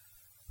called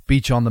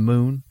Beach on the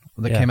Moon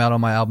that came out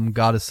on my album,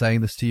 God Is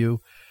Saying This to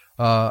You.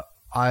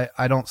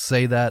 I don't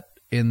say that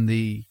in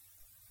the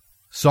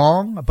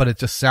song, but it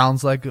just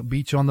sounds like a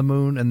beach on the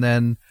moon. And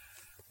then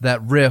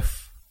that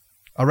riff,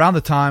 around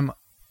the time,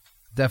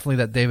 definitely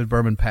that David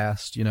Berman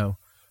passed, you know,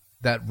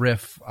 that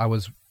riff I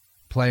was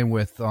playing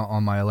with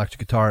on my electric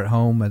guitar at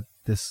home at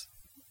this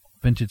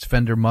vintage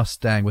Fender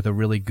Mustang with a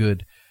really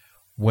good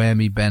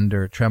whammy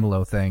bender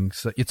tremolo thing.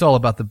 So it's all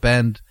about the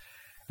bend.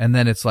 And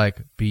then it's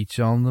like, beach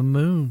on the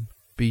moon,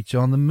 beach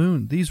on the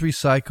moon. These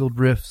recycled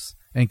riffs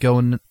ain't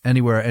going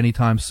anywhere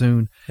anytime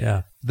soon.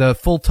 Yeah. The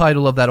full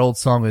title of that old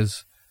song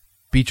is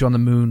Beach on the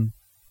Moon,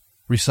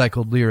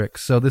 Recycled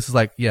Lyrics. So this is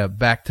like,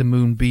 Back to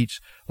Moon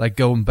Beach, like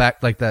going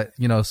back like that,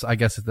 you know, so I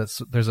guess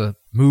there's a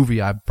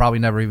movie I probably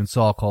never even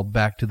saw called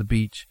Back to the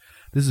Beach.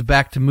 This is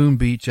Back to Moon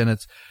Beach, and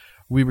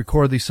we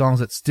record these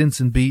songs at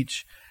Stinson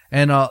Beach,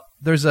 and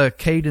there's a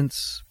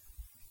cadence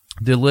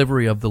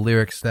delivery of the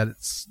lyrics that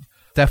it's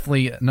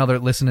definitely another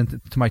listening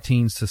to my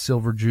teens to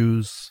Silver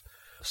Jews,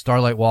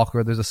 Starlight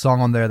Walker. There's a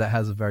song on there that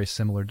has a very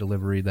similar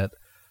delivery.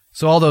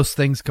 So all those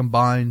things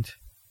combined,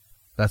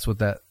 that's what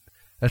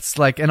that's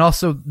like. And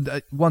also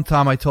one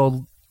time I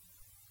told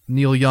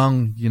Neil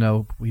Young, you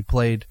know, we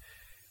played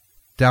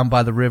Down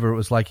by the River. It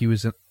was like he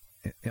was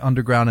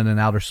underground and in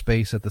outer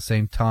space at the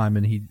same time,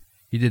 and he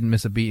didn't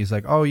miss a beat. He's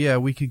like, oh yeah,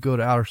 we could go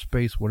to outer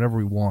space whenever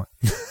we want.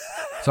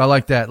 So I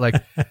like that,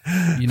 like,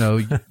 you know,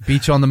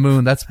 beach on the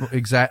moon. That's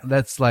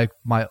like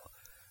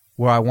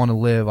where I want to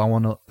live.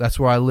 That's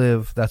where I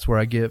live. That's where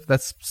I give.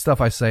 That's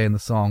stuff I say in the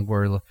song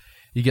where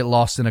you get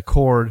lost in a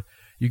chord.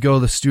 You go to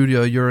the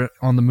studio. You're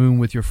on the moon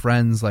with your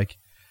friends. Like,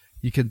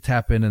 you can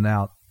tap in and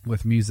out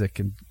with music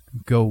and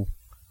go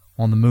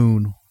on the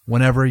moon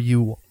whenever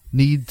you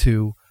need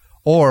to,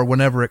 or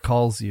whenever it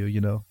calls you. You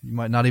know, you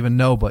might not even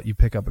know, but you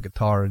pick up a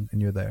guitar and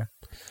you're there.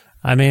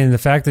 I mean, the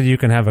fact that you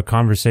can have a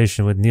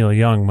conversation with Neil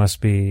Young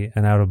must be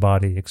an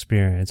out-of-body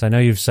experience. I know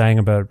you've sang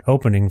about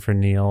opening for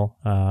Neil,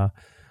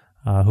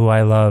 who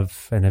I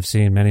love and have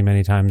seen many,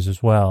 many times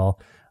as well.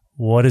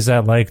 What is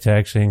that like to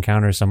actually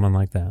encounter someone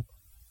like that?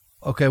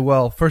 Okay,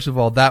 well, first of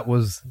all, that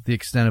was the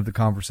extent of the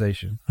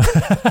conversation.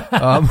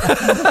 And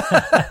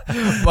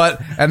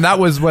that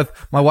was with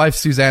my wife,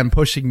 Suzanne,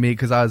 pushing me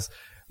because I was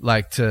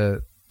like to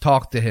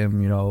talk to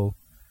him, you know.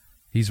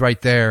 He's right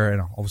there,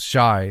 and I was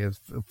shy. I was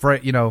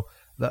afraid, you know.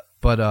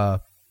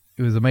 But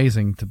it was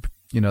amazing to,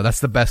 you know, that's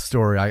the best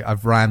story.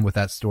 I've ran with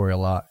that story a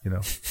lot, you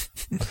know.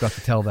 I've got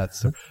to tell that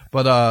story.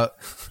 But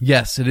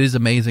yes, it is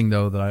amazing,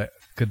 though, that I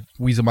could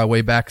weasel my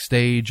way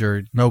backstage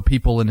or know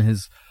people in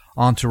his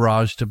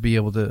entourage to be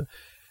able to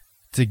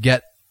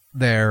get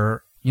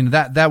there. You know,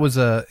 that was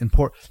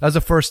important. That was the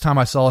first time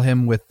I saw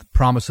him with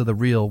Promise of the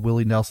Real,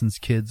 Willie Nelson's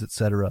Kids,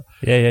 etc.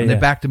 And they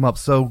backed him up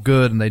so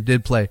good, and they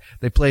did play.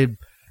 They played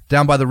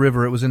Down by the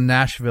River. It was in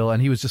Nashville,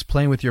 and he was just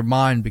playing with your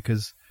mind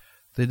because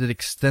they did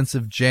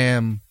extensive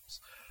jams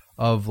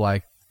of,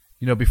 like,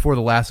 you know, before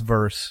the last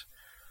verse.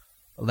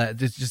 That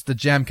just the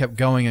jam kept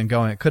going and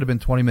going. It could have been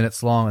 20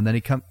 minutes long, and then he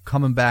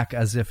coming back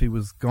as if he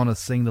was going to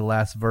sing the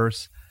last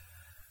verse.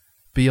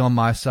 be on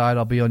my side,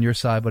 I'll be on your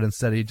side, but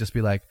instead he'd just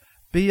be like,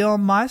 be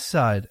on my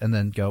side, and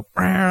then go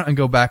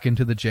back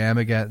into the jam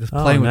again, just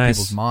playing with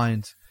people's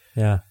minds.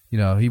 Yeah. You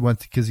know,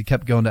 because he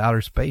kept going to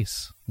outer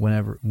space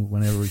whenever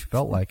he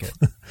felt like it.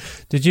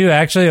 Did you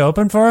actually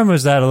open for him?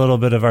 Was that a little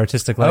bit of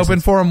artistic license? I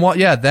opened for him.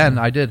 Then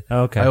I did.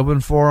 Okay. I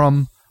opened for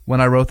him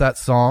when I wrote that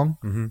song,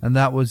 and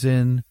that was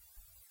in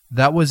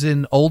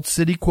Old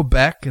City,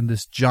 Quebec, and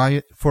this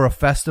giant for a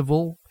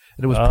festival.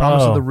 And it was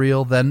Promise of the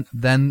Real,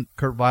 then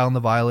Kurt Vile and the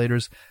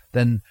Violators,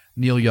 then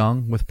Neil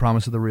Young with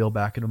Promise of the Real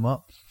backing him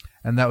up,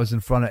 and that was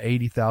in front of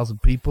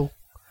 80,000 people.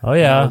 Oh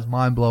yeah, that was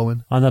mind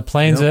blowing. On the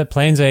plains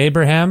of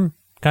Abraham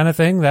kind of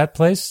thing. That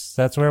place,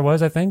 that's where it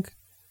was, I think.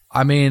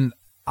 I mean,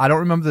 I don't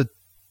remember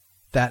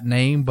that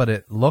name, but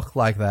it looked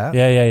like that.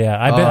 Yeah.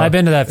 I've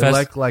been to that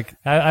festival. Like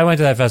I went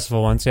to that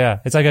festival once. Yeah,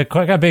 it's like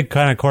a big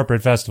kind of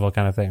corporate festival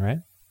kind of thing, right?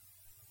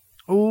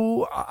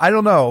 Oh, I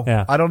don't know.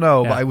 Yeah. I don't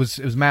know. Yeah. But it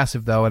was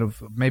massive though, and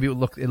maybe it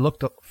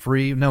looked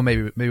free. No,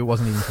 maybe it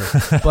wasn't even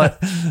free. But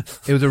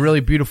it was a really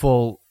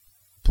beautiful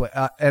play,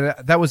 and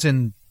that was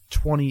in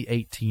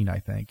 2018, I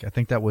think. I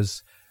think that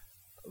was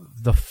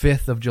the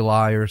 5th of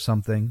July or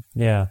something.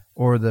 Yeah.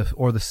 Or the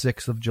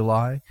 6th of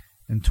July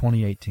in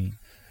 2018.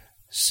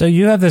 So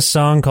you have this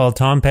song called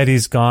Tom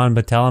Petty's Gone,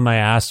 but Tell Him I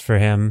Asked for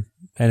Him.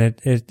 And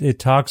it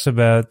talks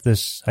about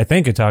this. I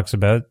think it talks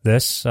about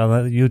this. I'll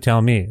let you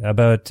tell me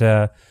about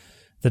the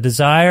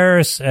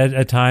desires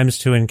at times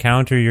to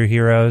encounter your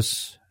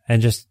heroes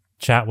and just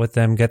chat with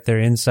them, get their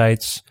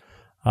insights,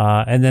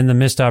 and then the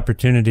missed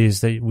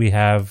opportunities that we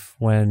have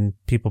when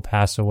people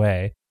pass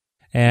away.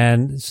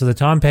 And so the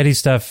Tom Petty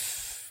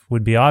stuff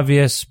would be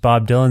obvious.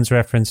 Bob Dylan's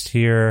referenced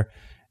here.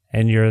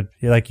 And you're,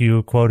 like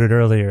you quoted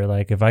earlier,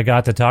 like if I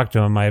got to talk to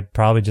him, I'd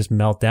probably just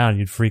melt down.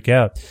 You'd freak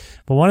out.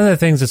 But one of the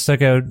things that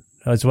stuck out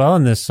as well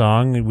in this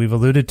song,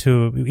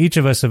 each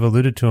of us have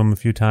alluded to him a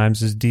few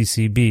times, is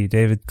DCB,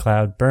 David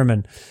Cloud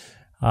Berman.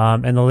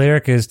 And the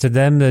lyric is, to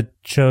them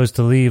that chose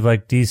to leave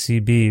like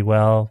DCB,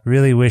 well,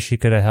 really wish he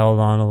could have held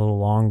on a little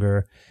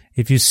longer.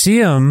 If you see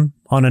him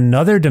on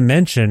another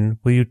dimension,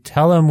 will you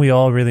tell him we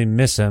all really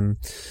miss him?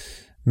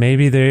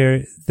 Maybe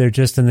they're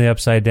just in the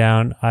upside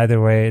down. Either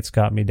way, it's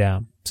got me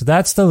down. So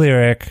that's the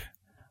lyric.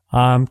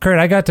 Kurt,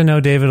 I got to know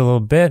David a little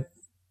bit.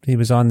 He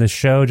was on this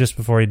show just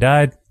before he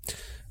died.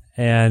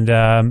 And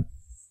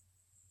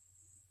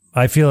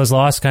I feel his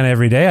loss kind of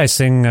every day. I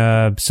sing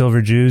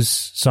Silver Jews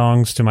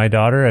songs to my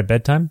daughter at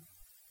bedtime.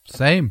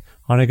 Same.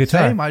 On a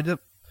guitar. Same, I did.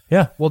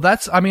 Yeah. Well,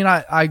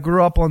 I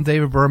grew up on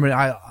David Berman.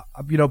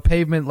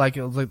 Pavement,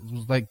 it was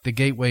like the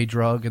gateway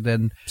drug, and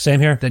then same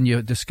here. Then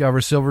you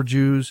discover Silver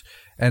Jews,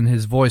 and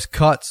his voice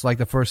cuts. Like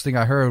the first thing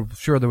I heard,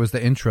 sure, there was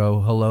the intro,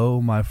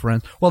 "Hello, my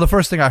friend." Well, the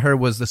first thing I heard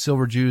was the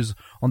Silver Jews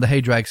on the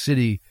Hey Drag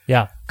City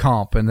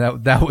comp, and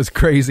that was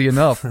crazy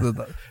enough.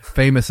 the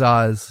Famous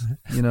Eyes,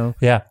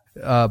 Yeah.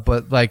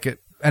 But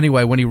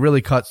anyway, when he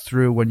really cuts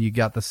through, when you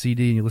got the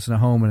CD and you listen at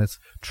home, and it's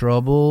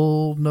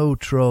trouble, no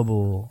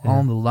trouble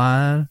on the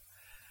line,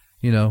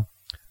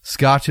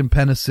 Scotch and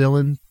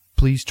penicillin.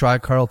 Please try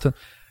Carlton.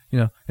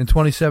 In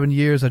 27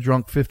 years, I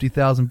drunk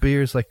 50,000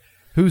 beers. Like,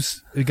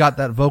 who's got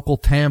that vocal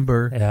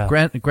timbre? Yeah.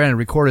 Granted,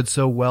 recorded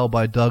so well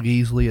by Doug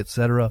Easley,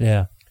 etc.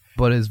 Yeah.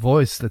 But his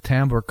voice, the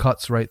timbre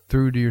cuts right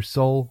through to your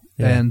soul.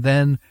 Yeah. And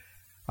then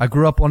I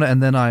grew up on it,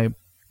 and then I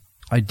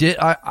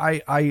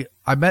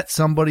met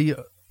somebody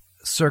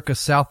circa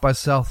South by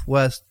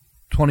Southwest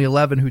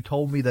 2011 who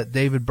told me that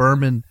David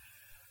Berman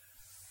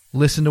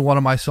listened to one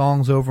of my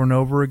songs over and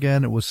over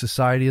again. It was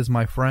Society Is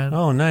My Friend.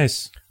 Oh,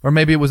 nice. Or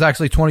maybe it was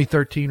actually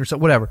 2013 or so,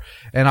 whatever.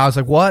 And I was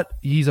like, what?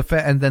 He's a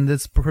fan. And then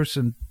this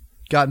person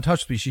got in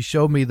touch with me. She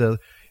showed me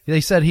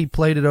they said he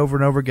played it over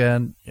and over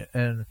again.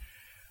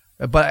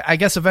 But I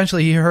guess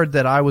eventually he heard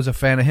that I was a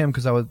fan of him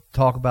because I would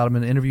talk about him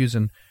in interviews.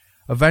 And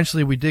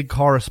eventually we did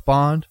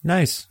correspond.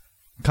 Nice.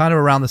 Kind of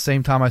around the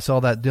same time I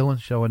saw that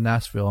Dylan show in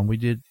Nashville.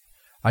 And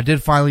I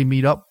did finally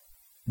meet up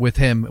with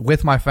him,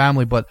 with my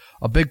family. But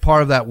a big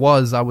part of that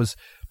was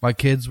my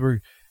kids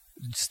were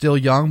still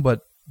young,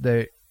 but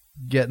they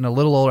getting a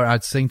little older.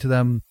 I'd sing to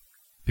them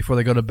before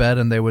they go to bed,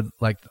 and they would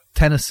like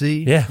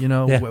Tennessee,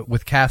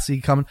 with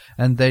Cassie coming,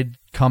 and they'd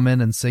come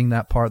in and sing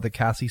that part that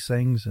Cassie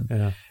sings.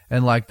 And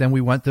then we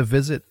went to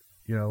visit,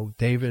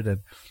 David and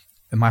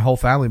my whole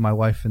family, my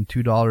wife and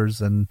 2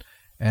 daughters and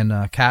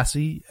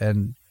Cassie.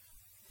 And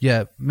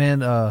yeah,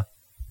 man,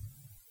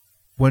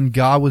 when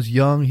God was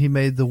young, he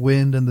made the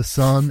wind and the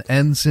sun.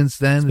 And since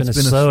then, it's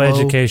been a slow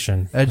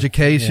education.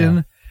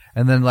 Yeah.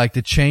 And then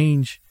the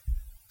change.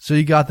 So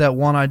you got that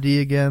one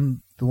idea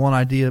again, the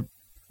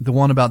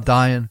one about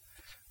dying.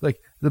 Like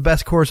the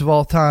best chorus of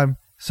all time.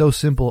 So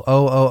simple.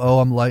 Oh,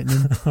 I'm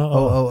lightning.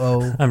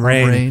 Oh, I'm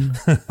rain.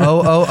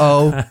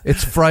 Oh,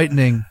 it's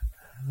frightening.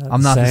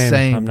 I'm not the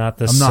same. I'm not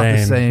the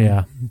same.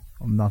 Yeah.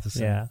 I'm not the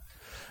same. Yeah.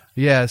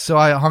 Yeah. So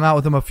I hung out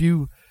with him a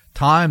few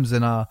times,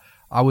 and I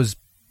was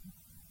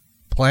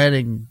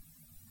planning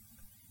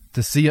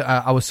to see.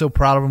 I was so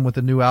proud of him with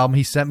the new album.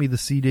 He sent me the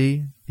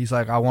CD. He's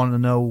like, I want to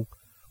know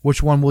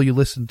which one will you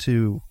listen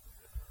to,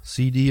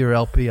 CD or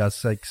LP. I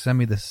was like, send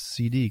me the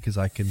CD because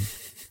I can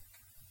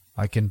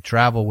I can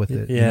travel with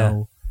it. Yeah. You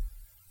know?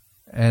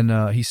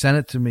 And he sent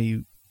it to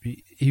me.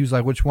 He was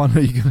like, "Which one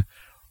are you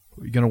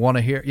gonna want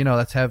to hear?" You know,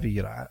 that's heavy.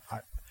 You know,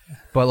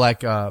 but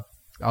like I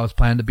was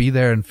planning to be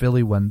there in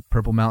Philly when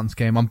Purple Mountains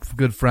came. I'm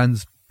good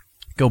friends.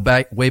 Go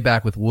way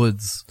back with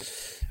Woods.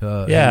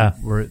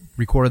 We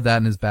recorded that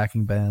in his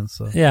backing band.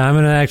 So yeah, I'm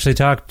going to actually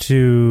talk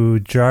to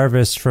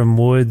Jarvis from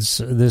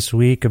Woods this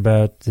week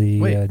about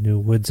the new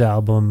Woods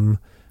album,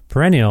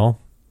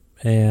 Perennial,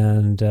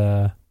 and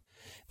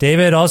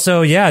David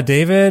also. Yeah,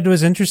 David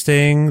was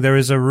interesting. There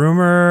was a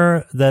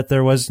rumor that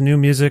there was new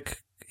music.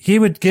 He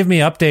would give me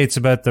updates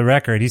about the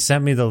record. He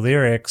sent me the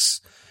lyrics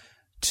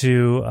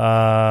to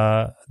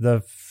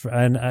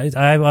and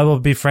I will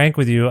be frank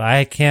with you.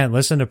 I can't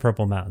listen to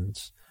Purple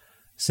Mountains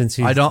since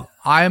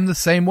I am the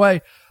same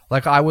way.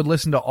 Like I would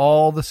listen to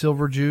all the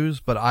Silver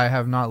Jews, but I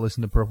have not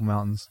listened to Purple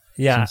Mountains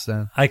since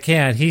then. I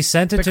can't. He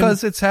sent it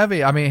because it's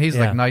heavy. I mean, he's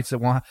like Nights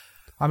at One.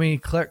 I mean,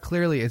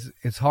 clearly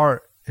it's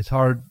hard. It's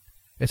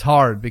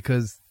hard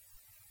because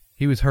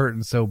he was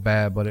hurting so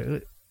bad,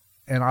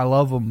 and I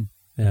love him.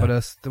 Yeah. But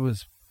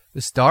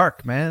it's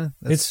dark, man.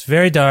 It's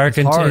very dark.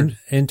 In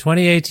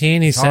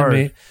 2018, he sent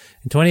me.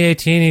 In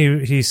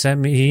 2018, he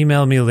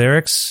emailed me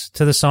lyrics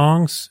to the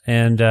songs,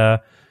 and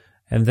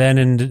then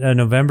in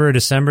November,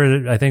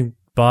 December, I think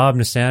Bob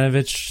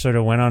Nastanovich sort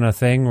of went on a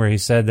thing where he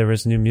said there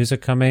was new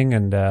music coming,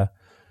 and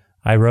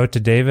I wrote to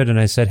David and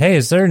I said, "Hey,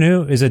 is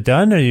it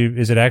done?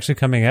 Is it actually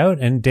coming out?"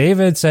 And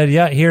David said,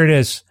 "Yeah, here it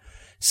is."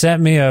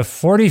 Sent me a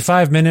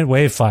 45-minute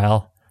WAV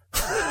file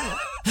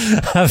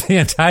of the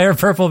entire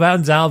Purple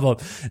Mountains album,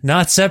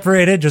 not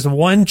separated, just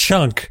one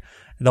chunk,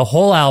 the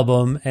whole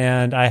album.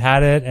 And I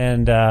had it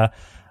and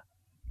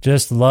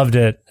just loved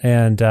it.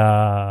 And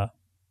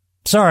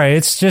sorry,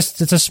 it's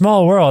a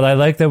small world. I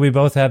like that we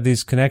both have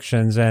these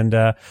connections. And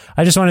I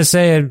just want to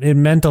say it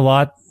meant a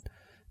lot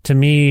to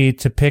me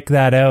to pick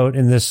that out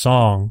in this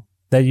song,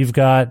 that you've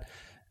got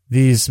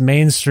these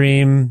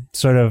mainstream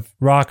sort of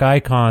rock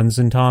icons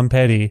in Tom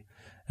Petty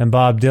and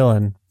Bob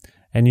Dylan,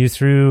 and you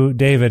threw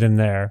David in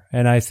there.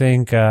 And I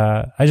think,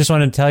 I just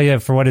want to tell you,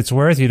 for what it's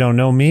worth, you don't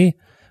know me,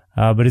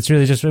 but it's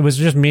really it was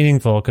just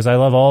meaningful because I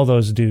love all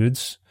those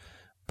dudes.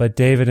 But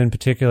David in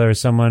particular is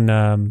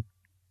someone,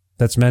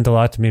 that's meant a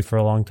lot to me for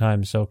a long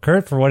time. So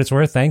Kurt, for what it's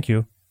worth, thank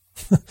you.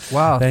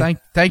 Wow.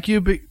 Thank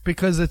you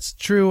because it's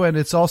true. And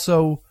that's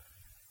also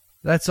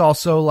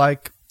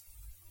like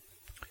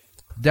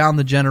down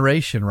the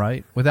generation,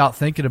 right? Without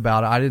thinking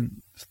about it. I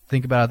didn't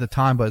think about it at the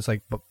time, but it's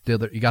like,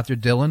 you got your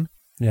Dylan.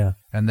 Yeah.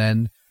 And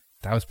then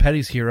that was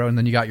Petty's hero. And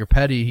then you got your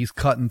Petty. He's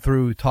cutting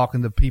through,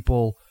 talking to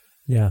people.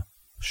 Yeah.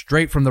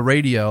 Straight from the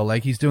radio.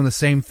 Like he's doing the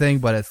same thing,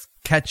 but it's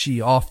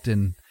catchy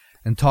often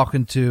and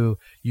talking to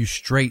you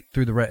straight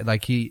through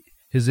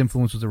his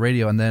influence was the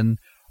radio. And then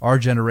our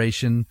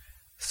generation,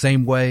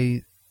 same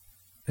way,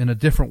 in a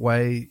different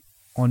way,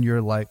 on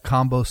your like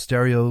combo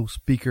stereo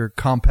speaker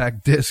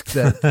compact disc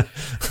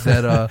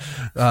that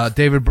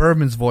David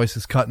Berman's voice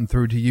is cutting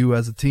through to you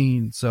as a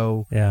teen.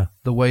 So yeah,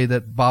 the way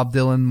that Bob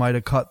Dylan might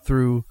have cut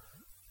through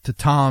to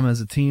Tom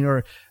as a teen,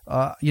 or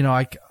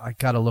I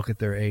got to look at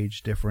their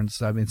age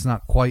difference. I mean, it's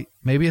not quite.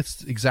 Maybe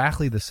it's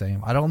exactly the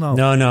same. I don't know.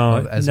 No.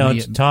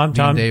 Tom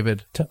and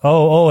David.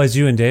 As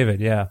you and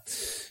David.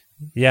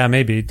 Yeah,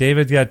 maybe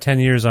David got 10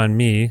 years on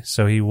me,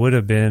 so he would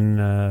have been,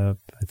 I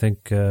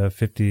think,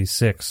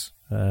 56.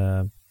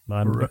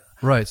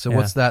 Right. So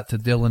what's that to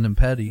Dylan and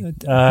Petty?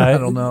 I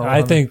don't know.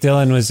 I think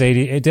Dylan was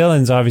 80.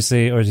 Dylan's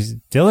obviously,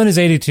 Dylan is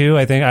 82.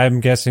 I'm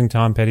guessing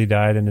Tom Petty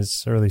died in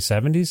his early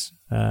 70s.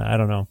 I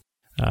don't know,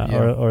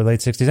 or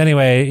late 60s.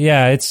 Anyway,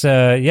 yeah, it's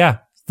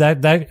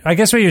that I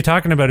guess what you're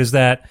talking about is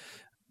that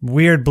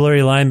weird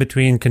blurry line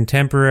between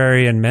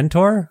contemporary and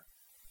mentor.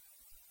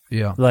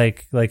 Yeah,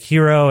 like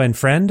hero and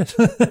friend. Is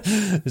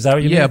that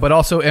what you mean? Yeah, but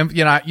also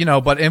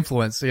but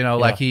influence.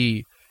 Like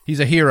he's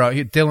a hero.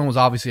 Dylan was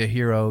obviously a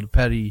hero to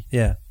Petty.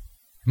 Yeah,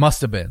 must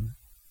have been.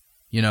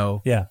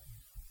 Yeah,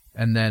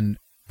 and then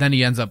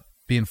he ends up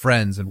being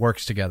friends and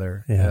works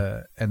together.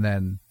 Yeah, and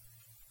then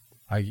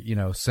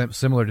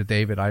similar to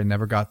David, I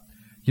never got.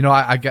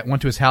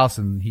 Went to his house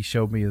and he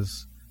showed me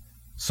his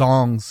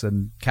songs,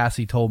 and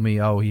Cassie told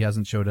me, he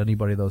hasn't showed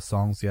anybody those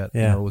songs yet.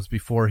 Yeah, it was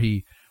before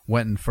he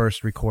went and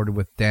first recorded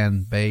with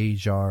Dan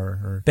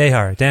Behar.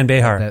 Dan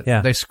Behar.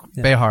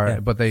 Behar, yeah.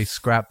 But they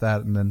scrapped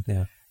that, and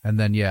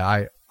then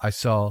I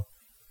saw.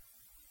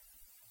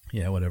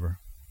 Yeah, whatever.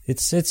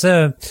 It's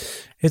a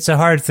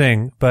hard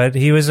thing, but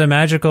he was a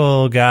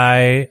magical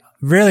guy.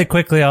 Really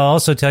quickly, I'll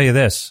also tell you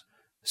this.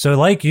 So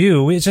like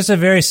you, it's just a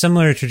very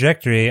similar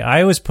trajectory.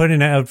 I was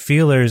putting out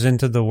feelers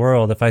into the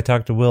world. If I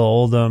talked to Will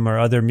Oldham or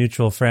other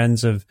mutual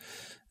friends of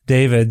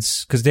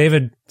David's, because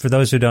David, for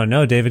those who don't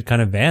know, David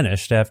kind of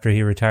vanished after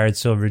he retired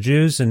Silver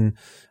Jews in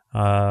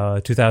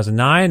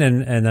 2009,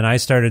 and then I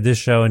started this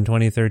show in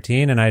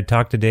 2013, and I had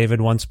talked to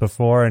David once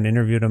before and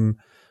interviewed him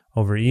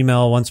over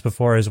email once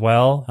before as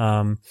well.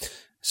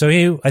 So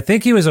I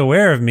think he was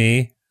aware of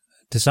me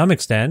to some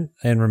extent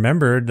and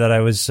remembered that I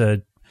was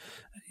a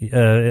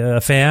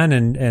fan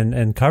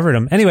and covered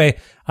him. Anyway,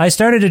 I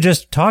started to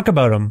just talk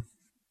about him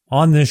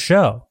on this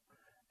show.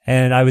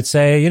 And I would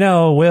say,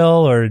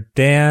 Will or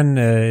Dan,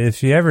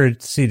 if you ever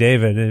see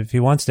David, if he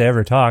wants to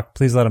ever talk,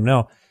 please let him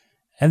know.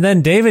 And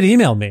then David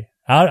emailed me.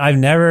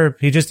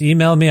 He just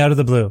emailed me out of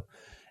the blue.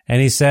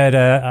 And he said,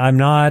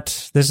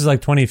 this is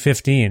like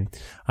 2015.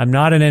 I'm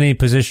not in any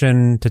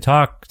position to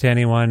talk to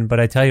anyone,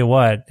 but I tell you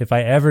what, if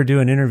I ever do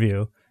an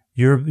interview,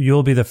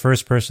 you'll be the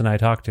first person I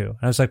talk to. And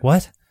I was like,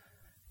 what?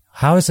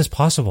 How is this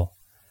possible?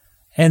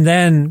 And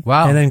then,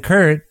 wow. And then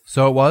Kurt.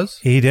 So it was?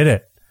 He did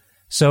it.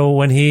 So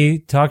when he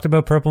talked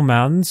about Purple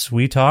Mountains,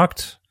 we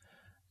talked.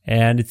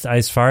 And it's,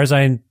 as far as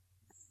it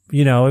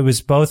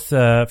was both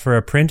for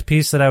a print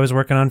piece that I was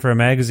working on for a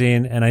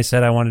magazine. And I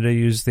said I wanted to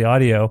use the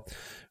audio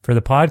for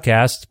the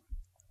podcast.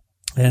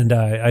 And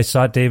I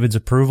sought David's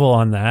approval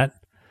on that.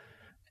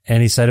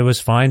 And he said it was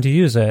fine to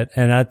use it.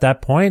 And at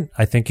that point,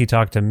 I think he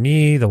talked to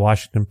me, the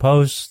Washington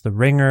Post, the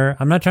Ringer.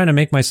 I'm not trying to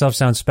make myself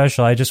sound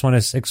special. I just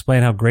want to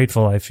explain how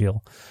grateful I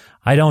feel.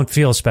 I don't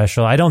feel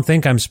special. I don't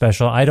think I'm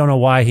special. I don't know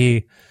why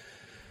he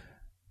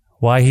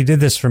did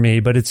this for me,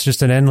 but it's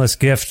just an endless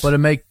gift. But it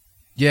makes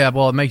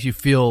you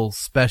feel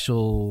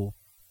special,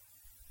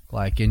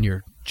 like in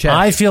your chest.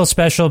 I feel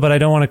special, but I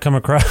don't want to come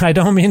across. I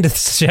don't mean to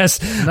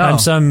suggest I'm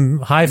some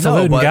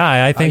highfalutin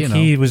guy. I think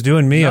he was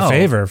doing me a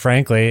favor,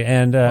 frankly.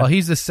 And well,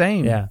 he's the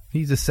same. Yeah,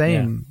 he's the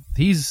same.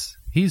 Yeah.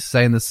 He's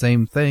saying the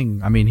same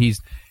thing. I mean,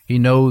 he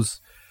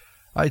knows.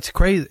 It's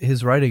crazy.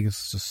 His writing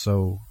is just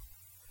so.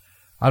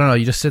 I don't know.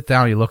 You just sit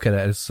down, and you look at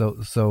it. It's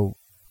so.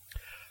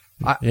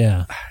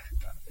 Yeah.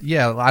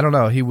 I don't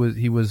know. He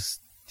was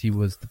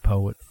the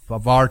poet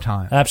of our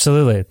time.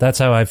 Absolutely, that's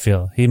how I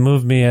feel. He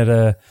moved me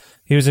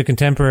He was a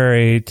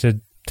contemporary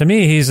to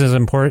me. He's as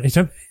important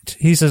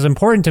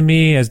to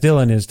me as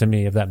Dylan is to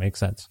me, if that makes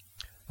sense.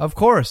 Of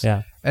course.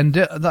 Yeah. And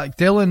like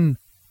Dylan,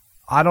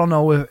 I don't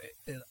know if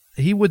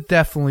he would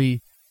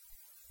definitely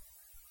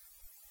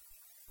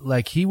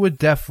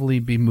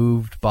be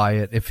moved by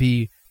it if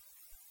he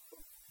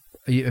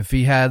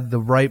had the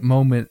right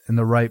moment and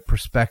the right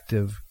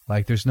perspective.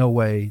 Like, there's no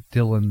way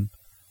Dylan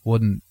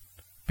wouldn't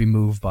be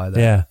moved by that.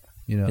 Yeah.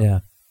 Yeah.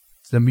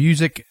 The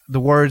music, the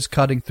words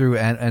cutting through,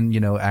 and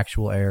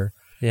actual air.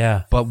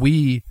 Yeah. But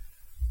we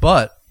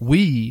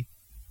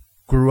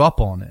grew up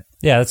on it.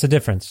 Yeah, that's a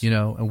difference.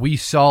 And we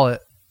saw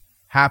it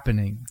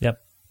happening. Yep.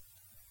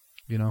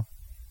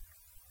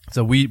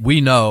 So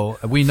we know,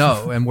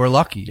 and we're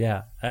lucky.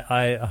 Yeah,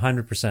 I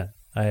 100%.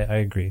 I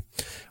agree.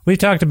 We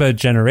talked about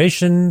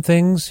generation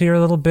things here a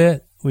little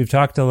bit. We've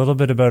talked a little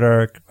bit about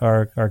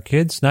our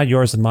kids, not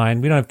yours and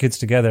mine. We don't have kids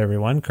together,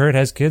 everyone. Kurt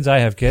has kids. I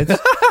have kids.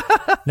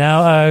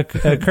 Now,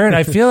 Kurt,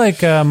 I feel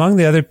like among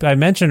the other, I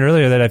mentioned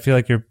earlier that I feel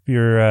like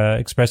you're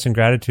expressing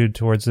gratitude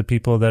towards the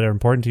people that are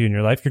important to you in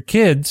your life. Your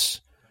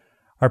kids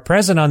are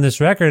present on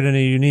this record in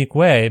a unique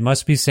way. It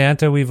Must Be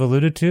Santa we've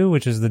alluded to,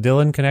 which is the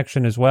Dylan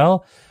connection as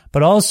well.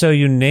 But also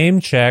you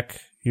name check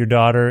your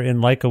daughter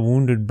in Like a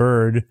Wounded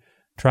Bird,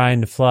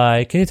 Trying to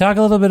Fly. Can you talk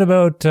a little bit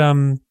about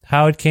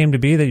how it came to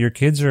be that your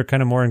kids are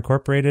kind of more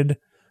incorporated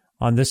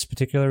on this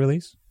particular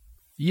release?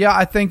 Yeah,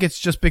 I think it's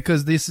just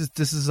because this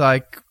is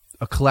like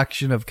a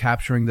collection of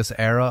capturing this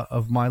era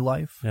of my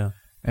life. Yeah.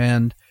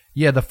 And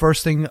yeah, the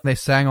first thing they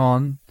sang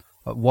on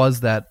was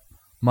that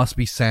Must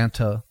Be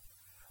Santa.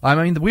 I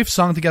mean, we've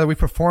sung together, we've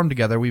performed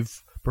together, we've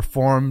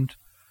performed,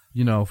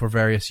 for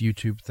various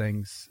YouTube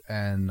things,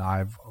 and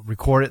I've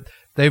recorded.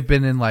 They've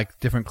been in like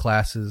different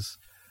classes,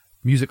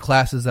 music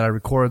classes that I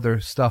recorded their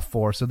stuff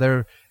for, so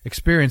they're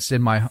experienced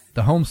in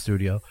the home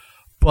studio.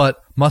 But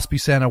Must Be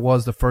Santa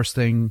was the first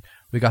thing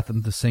we got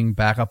them to sing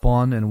backup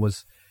on, and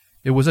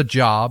it was a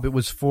job. It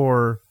was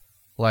for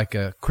like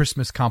a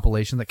Christmas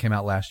compilation that came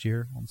out last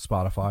year on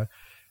Spotify.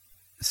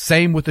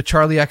 Same with the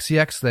Charlie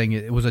XCX thing.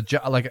 It was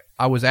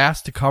I was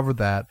asked to cover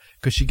that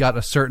because she got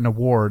a certain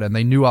award, and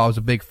they knew I was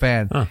a big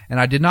fan. Huh. And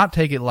I did not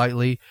take it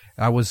lightly.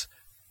 I was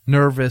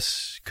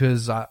nervous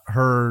because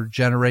her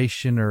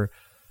generation, or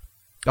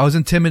I was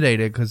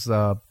intimidated because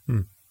I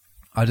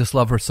just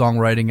love her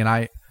songwriting, and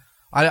I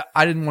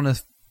didn't want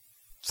to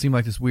seem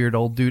like this weird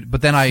old dude.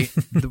 But then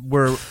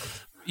we're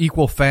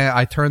equal fan.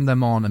 I turned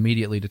them on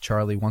immediately to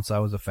Charlie once I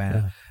was a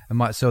fan,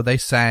 and so they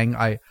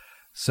sang.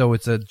 So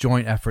it's a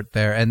joint effort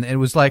there, and it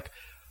was like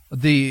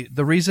the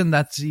reason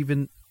that's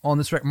even on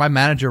this record. My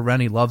manager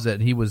Rennie loves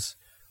it, and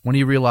when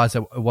he realized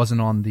that it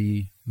wasn't on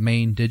the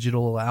main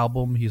digital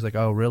album, he's like,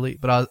 "Oh, really?"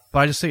 But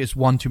I just say it's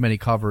one too many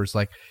covers.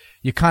 Like,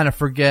 you kind of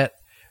forget.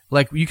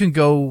 Like, you can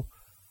go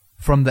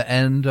from the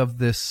end of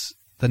the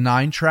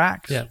 9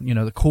 tracks,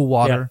 the Cool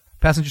Water,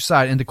 Passenger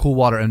Side into Cool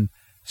Water, and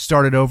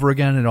start it over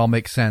again. It all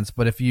makes sense.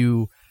 But if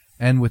you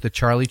end with the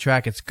Charlie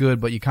track, it's good,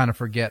 but you kind of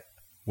forget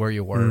where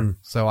you were.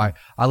 So I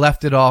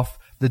left it off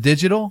the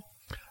digital,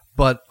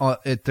 but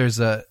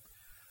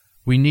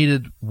we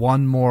needed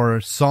one more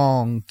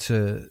song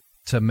to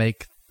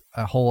make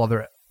a whole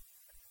other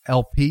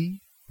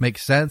LP make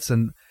sense,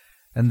 and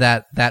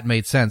that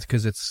made sense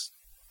because it's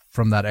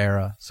from that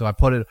era. So I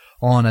put it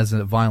on as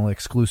a vinyl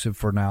exclusive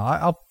for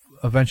now.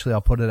 Eventually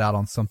I'll put it out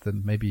on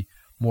something, maybe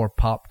more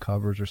pop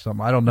covers or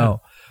something. I don't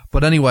know.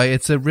 But anyway,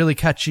 it's a really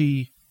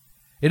catchy.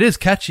 it is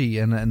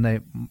catchy,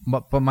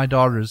 but my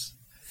daughters,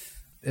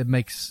 it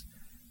makes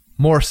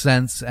more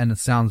sense and it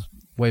sounds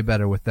way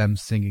better with them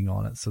singing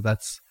on it. So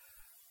that's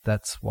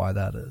why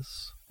that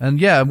is. And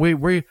yeah,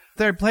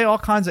 they play all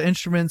kinds of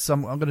instruments.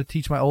 I'm going to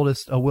teach my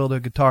oldest Will the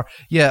guitar.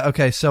 Yeah,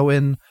 okay. So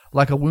in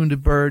Like a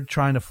Wounded Bird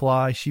Trying to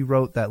Fly, she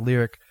wrote that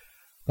lyric.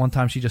 One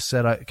time she just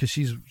said, because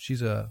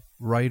she's a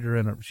writer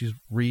and she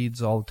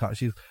reads all the time.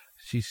 We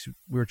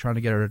were trying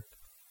to get her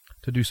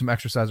to do some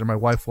exercise, or my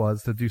wife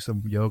was, to do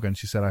some yoga, and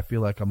she said, I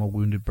feel like I'm a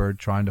wounded bird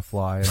trying to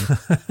fly. And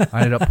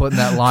I ended up putting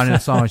that line in the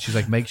song, and she's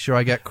like, make sure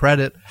I get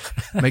credit.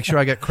 And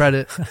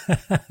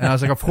I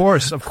was like, of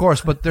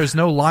course, but there's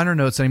no liner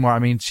notes anymore. I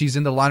mean, she's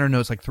in the liner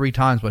notes like 3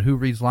 times, but who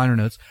reads liner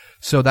notes?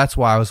 So that's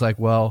why I was like,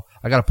 well,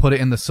 I got to put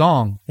it in the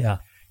song. Yeah.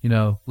 You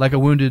know, like a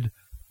wounded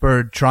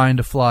bird trying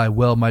to fly.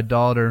 Well, my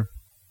daughter,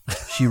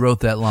 she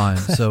wrote that line,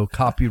 so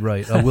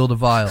copyright, Will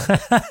DeVille.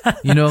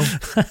 You know,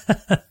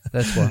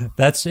 that's why.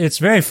 It's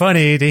very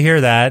funny to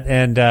hear that.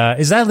 And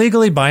is that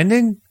legally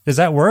binding? Does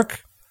that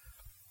work?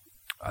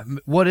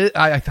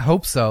 I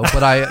hope so,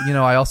 but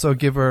I also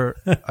give her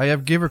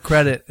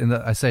credit in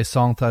I say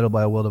song title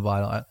by Will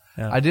DeVille.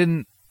 I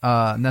didn't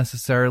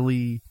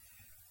necessarily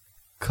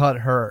cut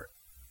her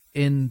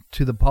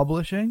into the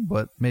publishing,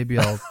 but maybe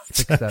I'll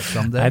fix that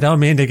someday. I don't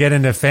mean to get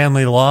into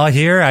family law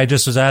here. I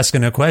just was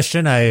asking a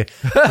question.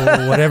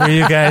 Whatever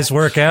you guys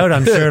work out,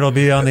 I'm sure it'll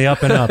be on the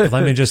up and up.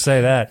 Let me just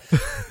say that.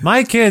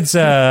 My kids,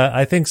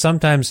 I think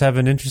sometimes have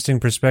an interesting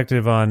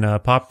perspective on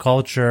pop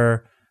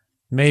culture,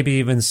 maybe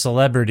even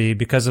celebrity,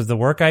 because of the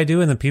work I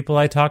do and the people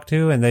I talk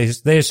to, and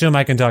they assume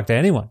I can talk to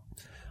anyone.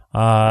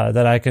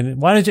 That I can.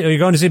 Why are you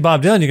going to see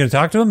Bob Dylan? You're going to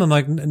talk to him? I'm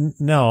like,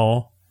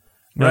 no.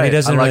 No, right, he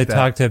doesn't really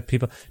talk to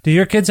people. Do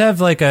your kids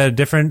have like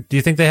do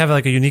you think they have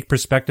like a unique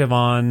perspective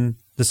on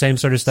the same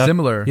sort of stuff?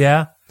 Similar.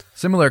 Yeah?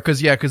 Similar,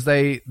 because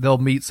they'll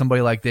meet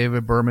somebody like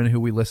David Berman, who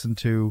we listen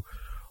to,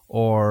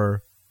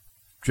 or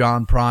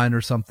John Prine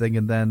or something,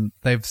 and then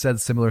they've said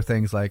similar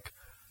things like,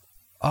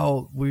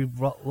 oh, we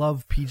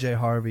love PJ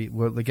Harvey.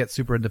 They get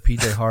super into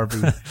PJ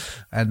Harvey,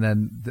 and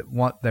then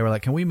they were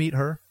like, can we meet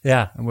her?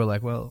 Yeah. And we're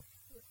like, well,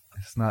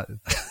 it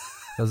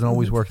doesn't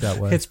always work that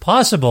way. It's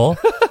possible.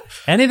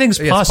 Anything's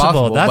possible. It's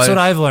possible. That's what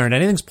I've learned.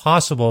 Anything's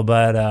possible.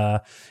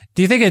 But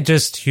do you think it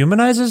just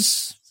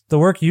humanizes the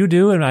work you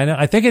do? And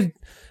I think it,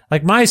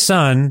 like my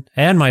son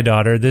and my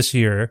daughter this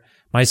year,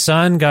 my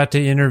son got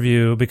to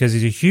interview, because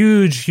he's a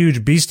huge,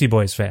 huge Beastie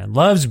Boys fan,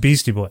 loves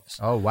Beastie Boys.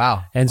 Oh,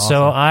 wow. And awesome.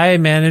 So I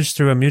managed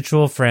through a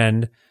mutual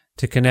friend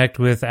to connect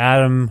with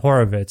Adam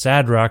Horovitz,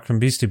 Ad Rock from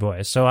Beastie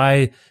Boys. So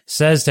I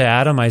says to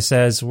Adam,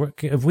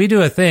 if we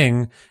do a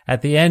thing,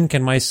 at the end,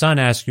 can my son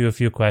ask you a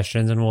few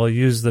questions and we'll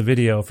use the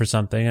video for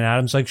something? And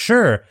Adam's like,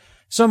 sure.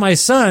 So my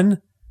son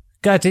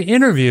got to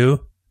interview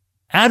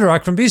Ad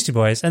Rock from Beastie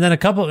Boys. And then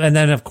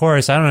of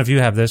course, I don't know if you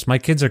have this, my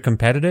kids are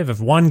competitive.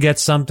 If one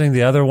gets something,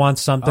 the other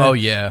wants something. Oh,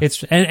 yeah.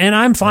 And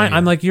I'm fine. Oh, yeah.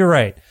 I'm like, you're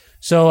right.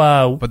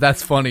 So, but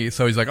that's funny.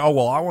 So he's like, oh,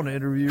 well, I want to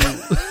interview.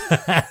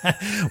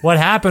 What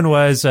happened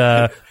was,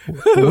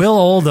 Will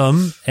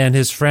Oldham and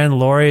his friend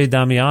Lori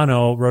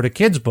Damiano wrote a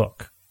kid's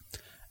book,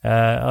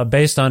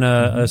 based on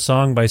a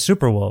song by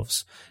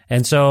Superwolves.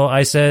 And so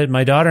I said,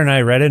 my daughter and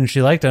I read it and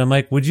she liked it. I'm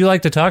like, would you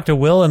like to talk to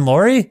Will and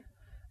Lori?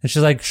 And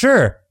she's like,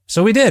 sure.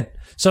 So we did.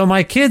 So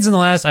my kids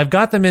I've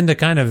got them into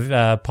kind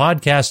of,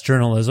 podcast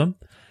journalism,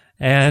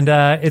 and,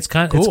 it's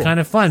kind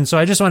of fun. So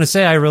I just want to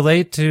say I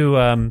relate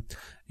to,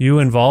 you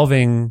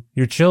involving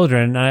your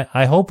children.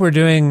 I hope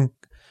we're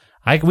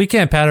we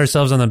can't pat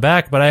ourselves on the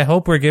back, but I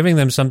hope we're giving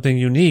them something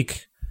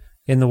unique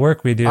in the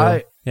work we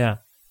do. Yeah.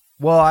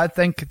 Well, I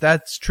think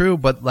that's true,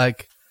 but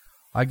like,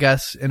 I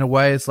guess in a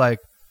way it's like,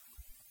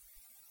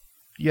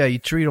 yeah, you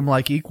treat them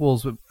like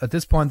equals. At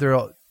this point, they're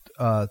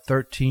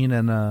 13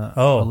 and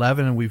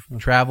 11, and we've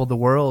traveled the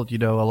world,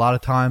 a lot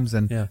of times,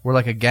 and we're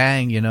like a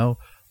gang,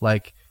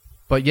 like,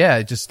 but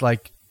yeah, just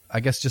like, I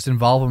guess just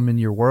involve them in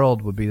your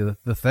world would be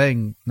the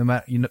thing, no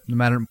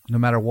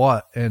matter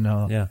what. And,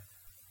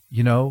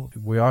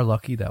 we are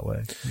lucky that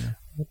way.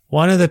 Yeah.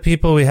 One of the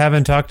people we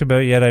haven't talked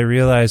about yet, I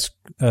realize,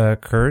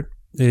 Kurt,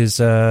 is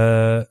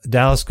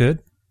Dallas Good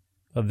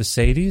of the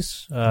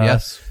Sadies.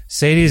 Yes.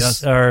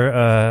 Sadies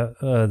are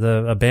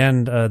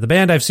the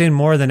band I've seen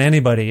more than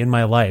anybody in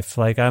my life.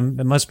 Like,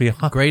 it must be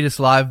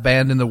greatest live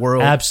band in the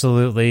world.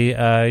 Absolutely.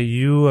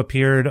 You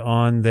appeared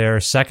on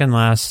their second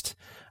last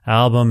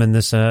album in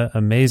this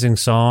amazing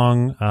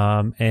song,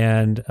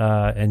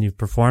 and you've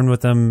performed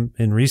with them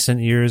in recent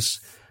years.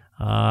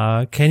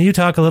 Can you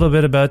talk a little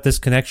bit about this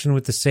connection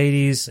with the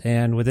Sadies?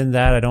 And within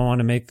that, I don't want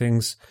to make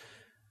things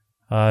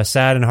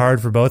sad and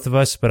hard for both of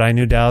us, but I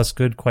knew Dallas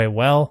Good quite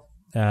well.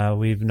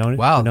 We've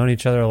known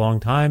each other a long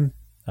time.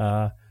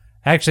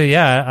 Actually,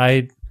 yeah,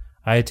 I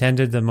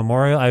attended the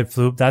memorial.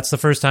 That's the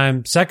first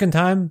time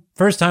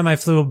I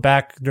flew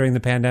back during the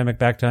pandemic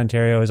back to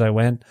Ontario, as I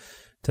went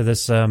to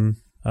this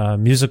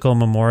musical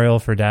memorial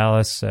for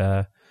Dallas.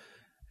 And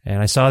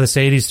I saw the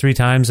Sadies 3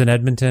 times in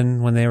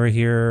Edmonton when they were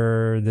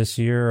here this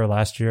year or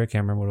last year. I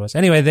can't remember what it was.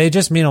 Anyway, they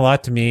just mean a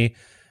lot to me.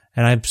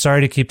 And I'm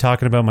sorry to keep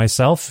talking about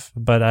myself,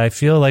 but I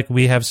feel like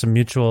we have some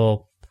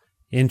mutual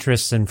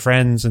interests and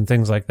friends and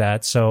things like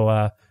that.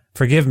 So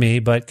forgive me,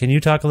 but can you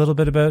talk a little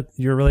bit about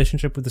your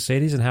relationship with the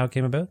Sadies and how it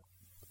came about?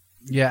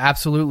 Yeah,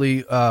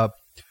 absolutely. Well,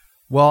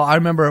 I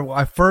remember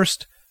I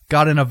first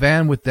got in a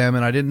van with them,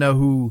 and I didn't know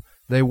who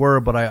they were,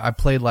 but I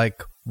played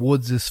like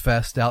Woods'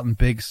 Fest out in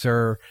Big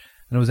Sur,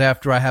 and it was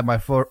after I had my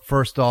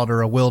first daughter,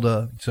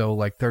 Awilda, so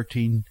like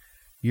 13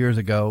 years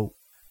ago,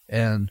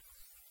 and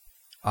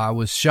I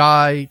was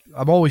shy.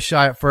 I'm always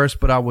shy at first,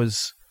 but I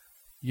was,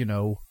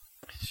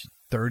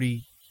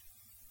 30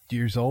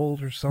 years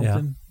old or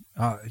something,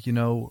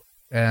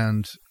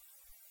 and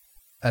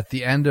at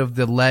the end of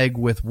the leg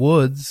with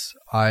Woods,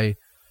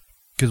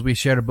 because we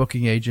shared a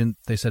booking agent,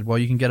 they said, well,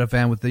 you can get a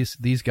van with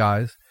these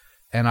guys,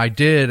 and I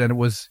did, and it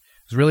was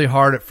really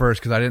hard at first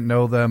because I didn't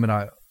know them, and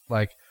I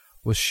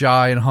was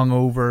shy and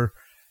hungover,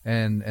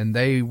 and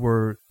they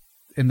were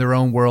in their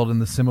own world in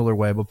the similar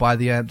way, but by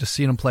the end, just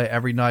seeing them play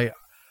every night,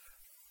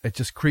 it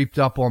just creeped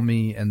up on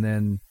me, and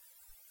then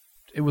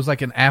it was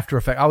like an after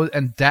effect.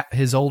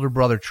 His older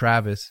brother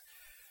Travis,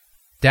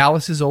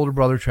 Dallas's older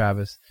brother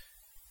Travis.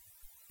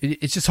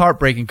 It's just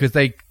heartbreaking because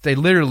they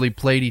literally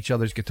played each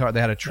other's guitar.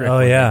 They had a trick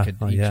where they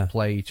could each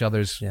play each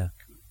other's,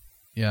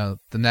 the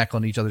neck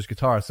on each other's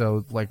guitar.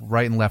 So like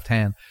right and left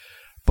hand.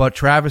 But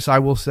Travis, I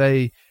will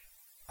say,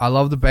 I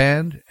love the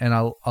band, and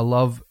I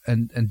love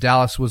and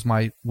Dallas was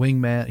my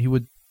wingman.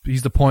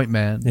 He's the point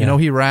man. Yeah.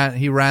 He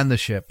ran the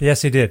ship.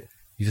 Yes, he did.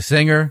 He's a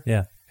singer.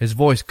 Yeah. His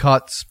voice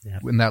cuts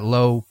in that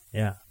low.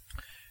 Yeah.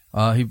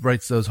 He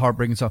writes those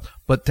heartbreaking songs.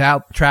 But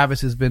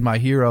Travis has been my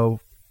hero,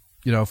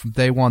 from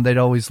day one. They'd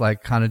always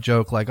like kind of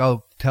joke like,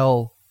 "Oh,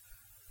 tell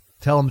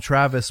him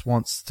Travis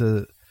wants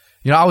to."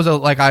 I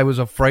was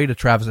afraid of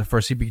Travis at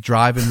first. He'd be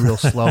driving real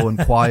slow and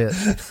quiet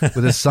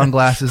with his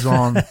sunglasses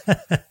on,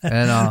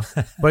 and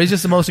but he's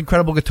just the most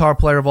incredible guitar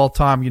player of all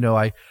time.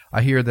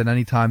 I hear that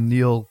anytime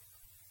Neil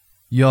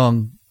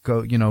Young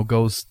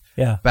goes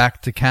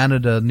back to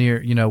Canada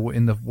near,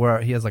 where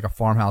he has like a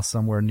farmhouse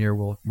somewhere near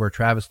where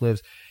Travis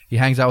lives. He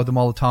hangs out with them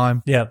all the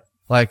time. Yeah.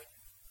 Like,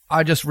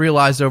 I just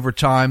realized over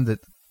time that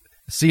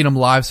seeing them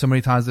live so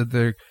many times that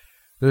they're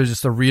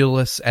just the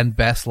realest and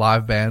best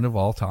live band of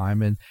all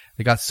time. And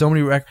they got so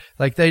many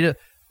like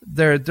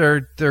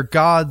they're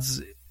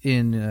gods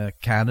in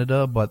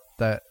Canada, but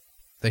that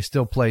they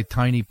still play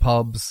tiny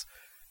pubs,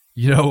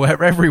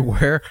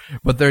 everywhere,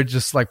 but they're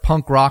just like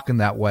punk rock in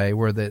that way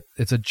where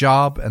it's a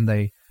job and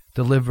they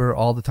deliver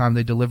all the time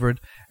they delivered,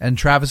 and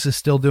Travis is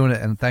still doing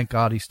it, and thank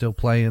God he's still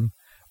playing.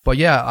 But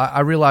yeah,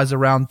 I realized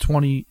around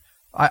 20,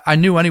 I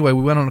knew anyway,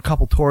 we went on a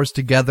couple tours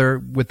together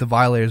with the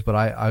Violators, but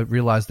I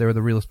realized they were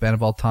the realest band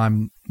of all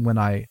time when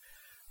I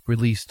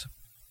released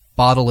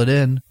Bottle It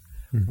In.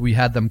 Mm-hmm. We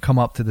had them come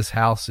up to this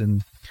house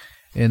in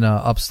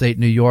upstate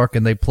New York,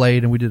 and they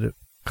played, and we did a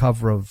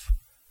cover of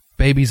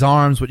Baby's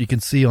Arms, what you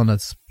can see on a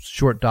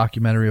short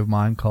documentary of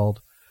mine called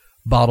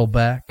Bottle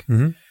Back.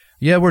 Mm-hmm.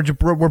 Yeah,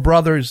 we're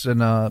brothers,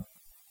 and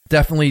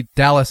definitely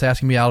Dallas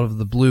asking me out of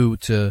the blue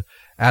to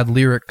add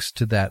lyrics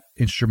to that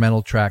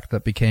instrumental track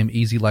that became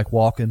Easy Like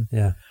Walking.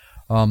 Yeah.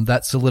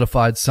 That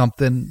solidified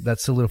something.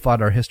 That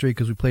solidified our history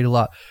because we played a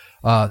lot.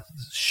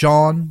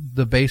 Sean,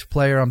 the bass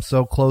player, I'm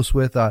so close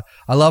with. I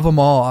love them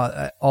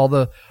all. All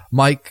the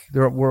Mike,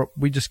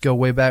 we just go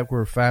way back.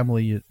 We're a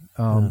family.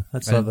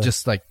 That's lovely.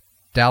 Just like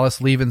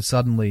Dallas leaving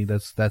suddenly,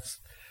 that's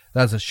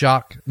a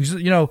shock.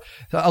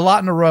 A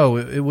lot in a row.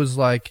 It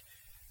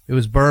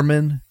was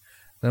Berman,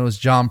 then it was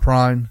John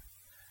Prine,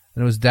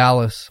 then it was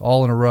Dallas,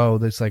 all in a row.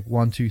 There's like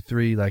 1, 2,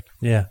 3, like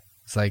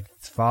it's like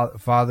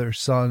Father,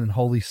 Son, and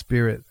Holy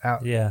Spirit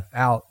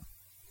out,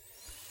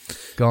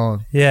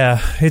 gone. Yeah,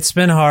 it's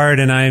been hard,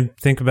 and I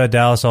think about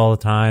Dallas all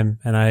the time,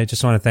 and I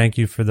just want to thank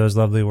you for those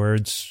lovely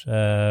words.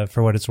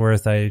 For what it's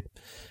worth,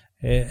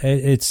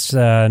 it's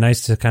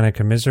nice to kind of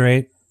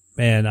commiserate,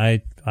 and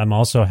I'm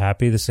also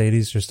happy the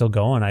Sadies are still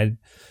going.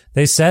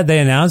 They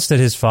announced that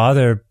his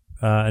father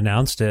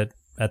announced it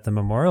at the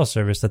memorial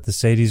service that the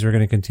Sadies were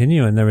going to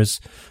continue, and there was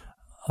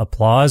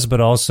applause,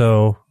 but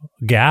also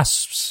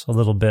gasps a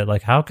little bit.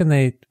 Like, how can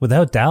they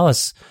without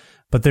Dallas?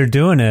 But they're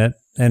doing it,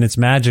 and it's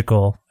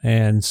magical.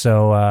 And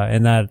so,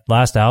 and that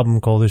last album,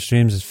 Colder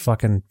Streams, is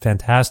fucking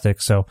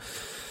fantastic. So,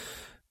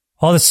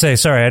 all this to say,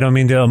 sorry, I don't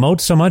mean to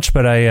emote so much,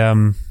 but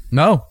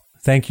no,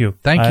 thank you,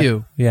 thank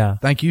you, yeah,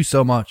 thank you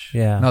so much.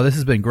 Yeah, no, this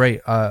has been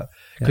great.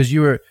 Because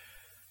you were,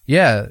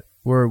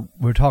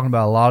 we're talking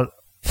about a lot.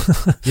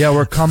 Yeah,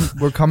 we're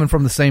coming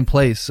from the same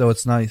place, so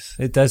it's nice.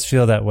 It does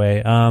feel that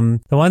way.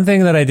 The one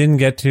thing that I didn't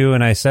get to,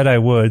 and I said I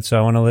would, so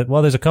I want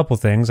to there's a couple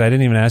things. I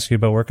didn't even ask you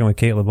about working with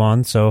Kate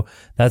LeBon, so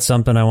that's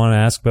something I want to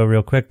ask about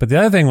real quick. But the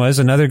other thing was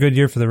another good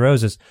year for the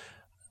Roses.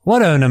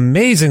 What an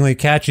amazingly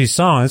catchy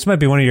song. This might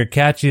be one of your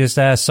catchiest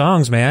ass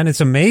songs, man. It's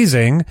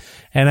amazing.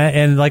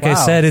 And like I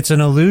said, it's an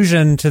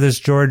allusion to this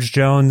George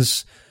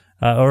Jones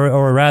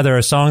or rather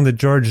a song that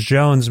George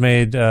Jones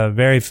made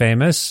very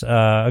famous,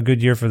 A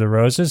Good Year for the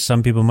Roses.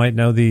 Some people might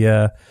know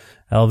the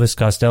Elvis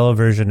Costello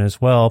version as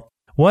well.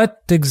 What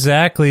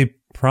exactly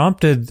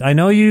prompted? I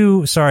know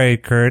you, sorry,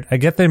 Kurt, I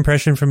get the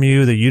impression from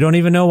you that you don't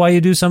even know why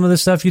you do some of the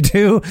stuff you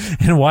do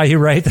and why you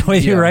write the way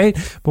you write.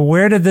 But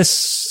where did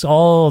this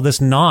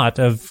knot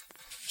of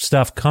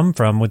stuff come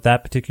from with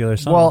that particular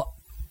song? Well,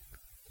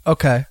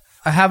 okay.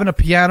 Having a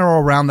piano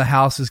around the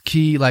house is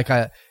key.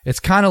 It's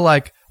kind of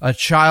like a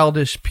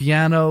childish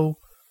piano,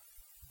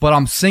 but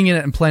I'm singing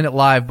it and playing it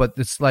live. But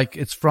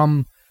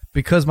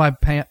because my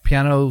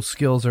piano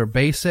skills are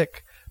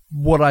basic,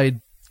 what I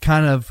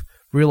kind of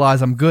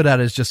realize I'm good at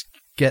is just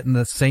getting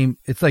the same.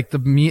 It's like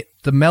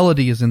the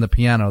melody is in the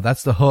piano.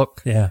 That's the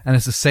hook. Yeah. And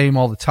it's the same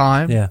all the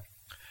time. Yeah.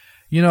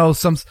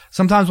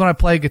 Sometimes when I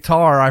play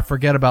guitar, I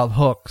forget about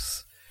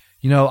hooks.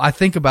 I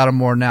think about them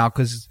more now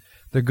because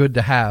they're good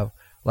to have.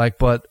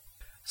 But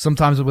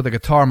sometimes with a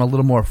guitar, I'm a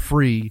little more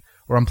free,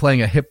 or I'm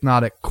playing a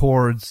hypnotic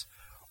chords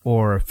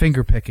or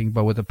finger picking.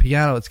 But with a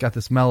piano, it's got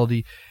this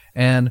melody,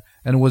 and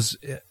it was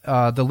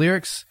the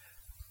lyrics.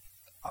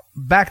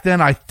 Back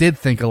then, I did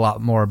think a lot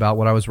more about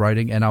what I was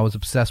writing, and I was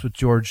obsessed with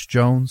George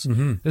Jones.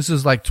 Mm-hmm. This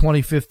is like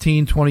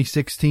 2015,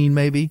 2016,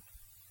 maybe.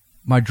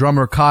 My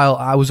drummer, Kyle,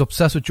 I was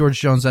obsessed with George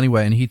Jones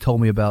anyway, and he told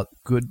me about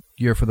Good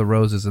Year for the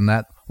Roses, and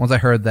that once I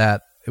heard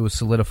that, it was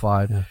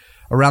solidified. Yeah.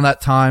 Around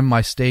that time,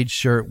 my stage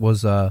shirt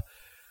was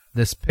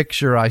this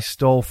picture I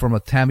stole from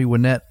a Tammy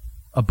Wynette,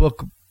 a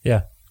book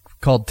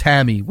called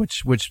Tammy,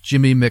 which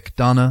Jimmy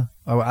McDonough,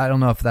 I don't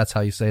know if that's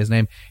how you say his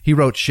name. He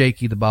wrote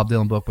Shaky, the Bob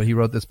Dylan book, but he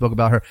wrote this book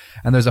about her.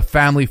 And there's a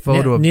family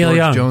photo of Neil George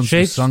Young. Jones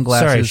with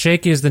sunglasses. Sorry,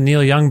 Shaky is the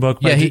Neil Young book.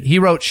 Yeah, he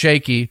wrote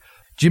Shaky.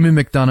 Jimmy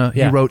McDonough,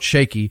 he wrote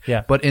Shaky.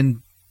 Yeah. But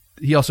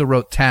he also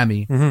wrote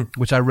Tammy,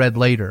 which I read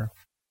later.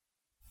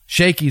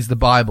 Shaky's the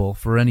Bible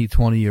for any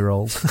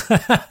 20-year-old.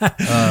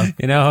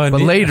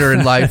 But later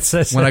in life,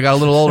 when I got a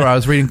little older, I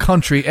was reading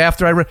country.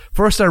 After I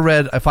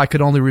read If I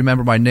Could Only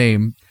Remember My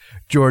Name,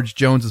 George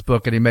Jones's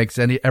book, and he makes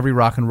every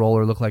rock and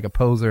roller look like a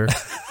poser.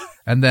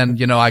 And then,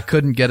 I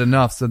couldn't get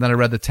enough, so then I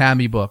read the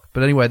Tammy book.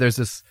 But anyway, there's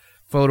this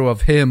photo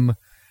of him,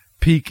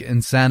 peak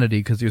insanity,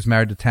 because he was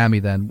married to Tammy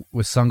then,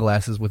 with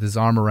sunglasses, with his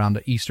arm around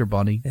the Easter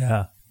bunny.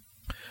 Yeah.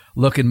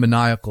 Looking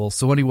maniacal.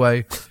 So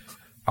anyway,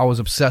 I was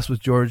obsessed with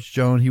George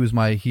Jones. He was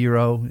my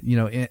hero,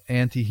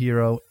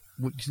 anti-hero.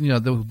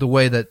 The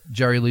way that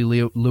Jerry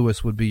Lee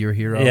Lewis would be your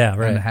hero. Yeah,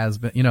 right. And has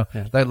been,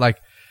 that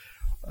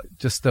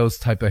just those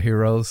type of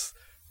heroes.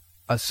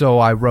 So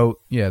I wrote,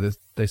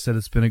 they said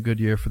it's been a good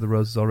year for the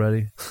Roses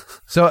already.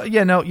 So,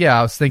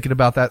 I was thinking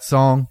about that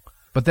song.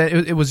 But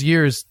then it was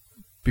years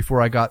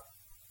before I got,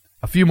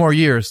 a few more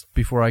years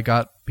before I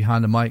got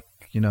behind the mic,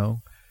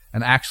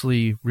 and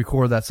actually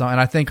record that song.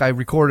 And I think I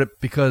recorded it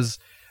because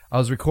I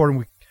was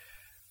recording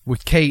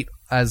with Kate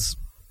as,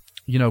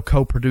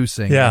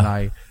 co-producing. Yeah.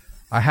 And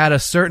I had a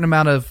certain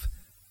amount of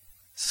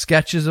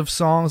sketches of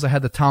songs. I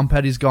had the Tom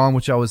Petty's Gone,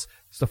 which it's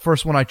the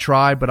first one I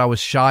tried, but I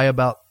was shy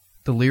about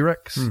the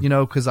lyrics,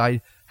 because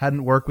I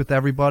hadn't worked with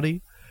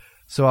everybody.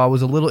 So I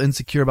was a little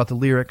insecure about the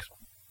lyrics.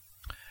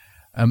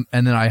 And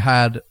then I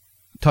had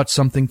Touch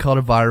Something Called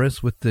a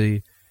Virus with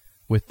the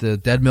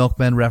Dead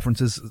Milkmen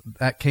references.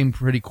 That came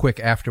pretty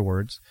quick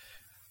afterwards.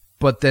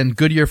 But then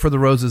Good Year for the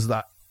Roses,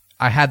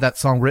 I had that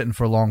song written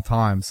for a long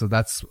time. So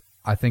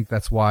I think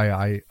that's why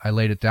I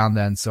laid it down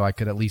then, so I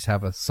could at least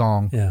have a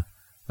song that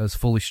was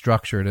fully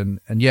structured.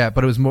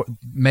 But it was more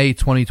May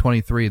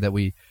 2023 that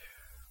we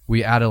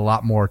added a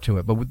lot more to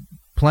it, but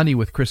plenty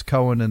with Chris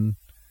Cohen and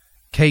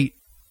Kate.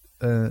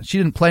 She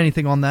didn't play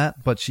anything on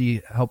that, but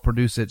she helped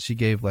produce it. She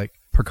gave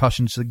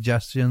percussion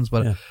suggestions,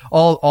 but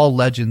all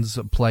legends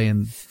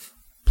playing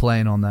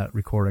on that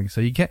recording.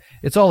 So you can't.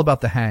 It's all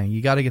about the hang.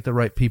 You got to get the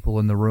right people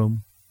in the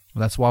room.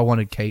 That's why I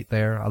wanted Kate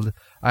there.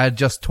 I had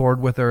just toured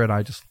with her, and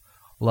I just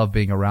love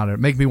being around her. It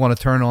made me want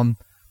to turn on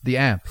the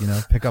amp.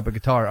 Pick up a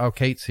guitar. Oh,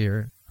 Kate's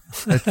here.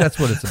 That's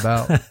what it's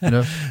about,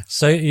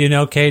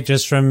 So Kate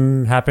just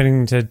from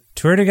happening to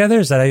tour together?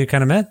 Is that how you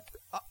kind of met?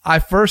 I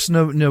first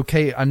know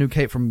Kate. I knew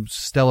Kate from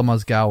Stella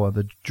Mozgawa,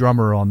 the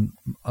drummer on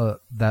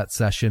that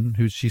session.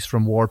 She's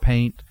from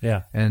Warpaint.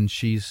 Yeah, and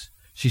she's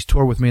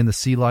toured with me in the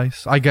Sea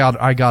Lice. I got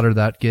her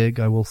that gig,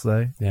 I will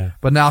say. Yeah,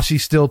 but now she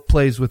still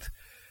plays with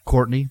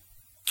Courtney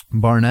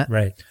Barnett.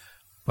 Right.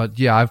 But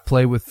I've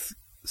played with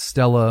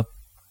Stella.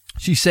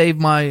 She saved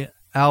my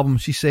album.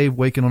 She saved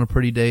Waking on a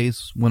Pretty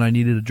Days when I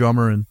needed a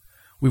drummer, and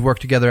we've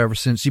worked together ever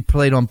since. She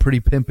played on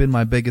Pretty Pimpin',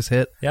 my biggest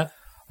hit. Yeah.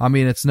 I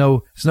mean, it's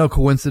no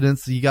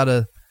coincidence.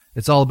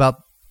 It's all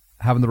about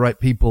having the right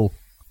people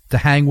to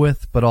hang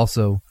with, but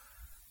also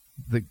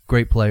the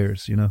great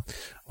players,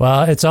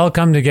 Well, it's all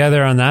come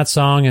together on that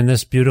song and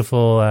this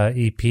beautiful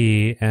EP.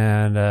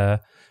 And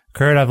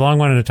Kurt, I've long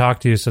wanted to talk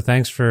to you, so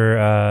thanks for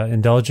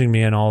indulging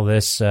me in all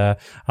this. I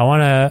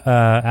want to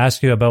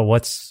ask you about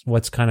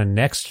what's kind of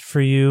next for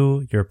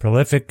you. You're a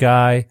prolific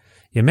guy.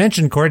 You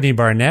mentioned Courtney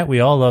Barnett.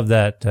 We all love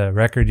that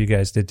record you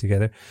guys did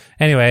together.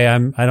 Anyway,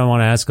 I don't want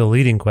to ask a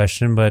leading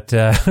question, but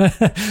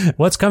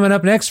what's coming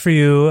up next for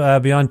you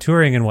beyond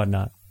touring and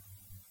whatnot?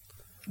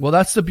 Well,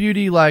 that's the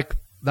beauty.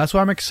 That's why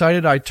I'm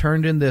excited. I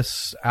turned in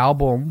this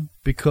album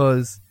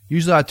because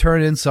usually I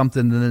turn in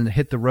something and then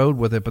hit the road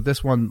with it, but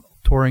this one,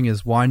 touring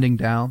is winding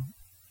down.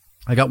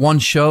 I got one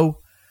show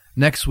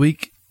next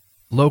week,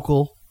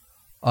 local,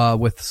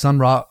 with Sun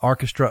Ra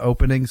Orchestra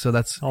opening, so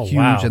that's huge.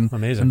 Wow. And,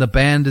 Amazing. and the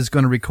band is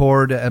going to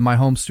record at my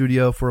home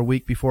studio for a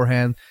week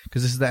beforehand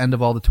because this is the end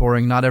of all the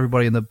touring. Not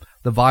everybody in the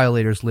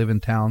Violators live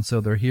in town,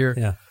 so they're here.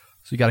 Yeah.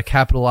 So you got to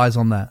capitalize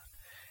on that.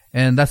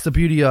 And that's the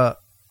beauty. I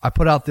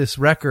put out this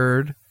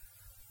record,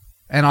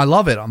 and I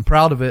love it. I'm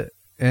proud of it.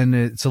 And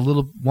it's a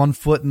little 1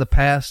 foot in the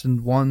past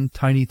and one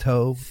tiny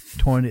toe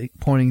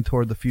pointing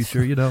toward the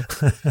future, you know.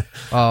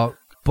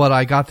 But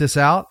I got this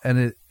out,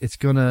 and it's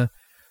going to...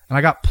 And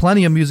I got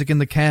plenty of music in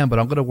the can, but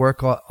I'm going to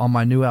work on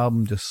my new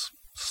album just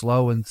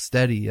slow and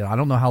steady. I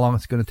don't know how long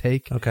it's going to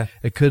take. Okay.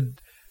 It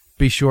could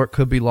be short,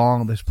 could be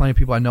long. There's plenty of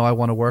people I know I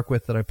want to work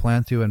with that I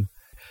plan to. And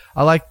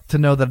I like to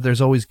know that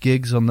there's always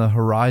gigs on the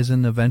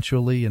horizon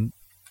eventually. And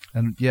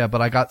yeah,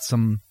 but I got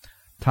some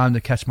time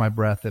to catch my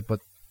breath, but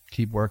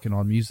keep working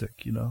on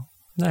music, you know.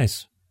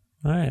 Nice.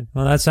 All right.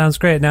 Well, that sounds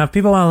great. Now, if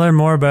people want to learn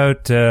more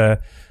about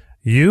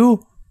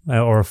you,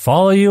 or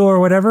follow you or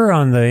whatever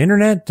on the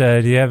internet,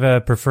 do you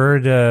have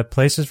preferred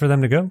places for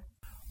them to go?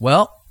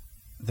 Well,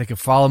 they can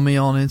follow me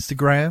on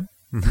Instagram.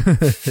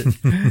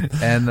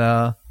 And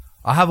I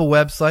have a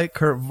website,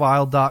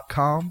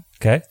 kurtvile.com.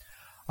 Okay.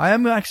 I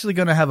am actually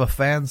going to have a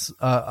fans...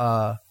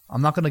 I'm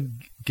not going to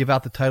give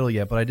out the title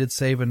yet, but I did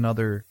save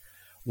another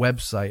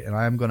website, and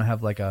I am going to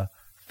have like a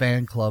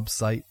fan club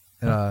site,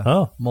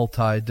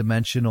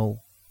 multi-dimensional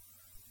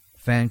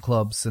fan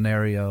club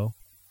scenario.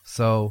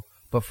 So,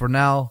 but for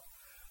now...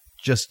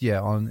 Just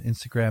on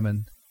Instagram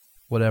and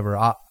whatever.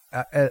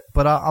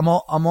 But I'm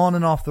on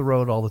and off the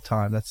road all the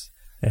time. That's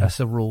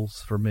the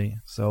rules for me.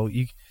 So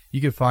you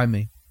can find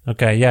me.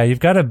 Okay, yeah,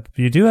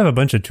 you do have a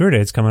bunch of tour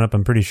dates coming up,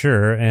 I'm pretty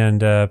sure,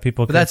 and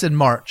people. But that's in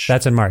March.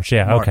 That's in March.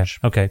 Yeah.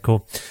 March. Okay,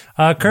 cool.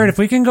 Kurt, if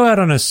we can go out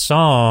on a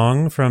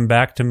song from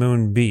Back to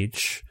Moon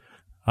Beach,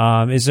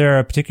 is there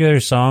a particular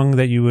song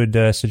that you would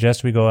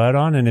suggest we go out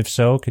on? And if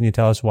so, can you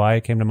tell us why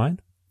it came to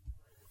mind?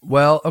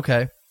 Well,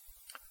 okay.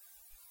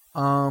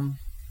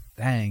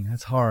 Dang,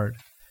 that's hard.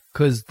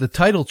 Because the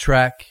title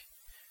track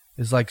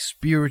is like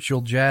spiritual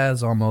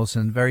jazz almost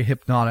and very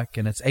hypnotic,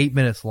 and it's 8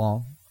 minutes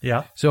long.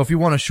 Yeah. So if you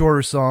want a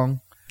shorter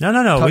song...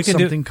 No. We can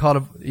something called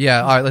a...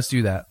 Yeah, all right, let's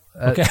do that.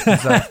 Okay.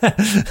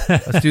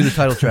 Let's do the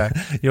title track.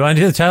 You want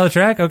to do the title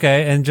track?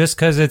 Okay, and just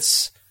because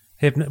it's...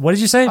 what did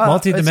you say?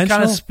 Multi-dimensional? It's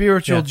kind of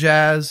spiritual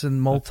jazz and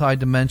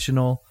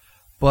multi-dimensional.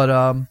 But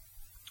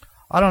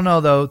I don't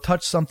know, though.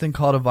 Touch Something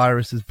Called a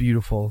Virus is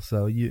beautiful,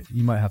 so you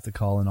might have to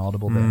call an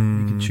audible there.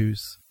 You can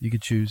choose.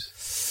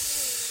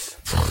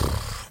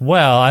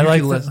 Well, I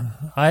like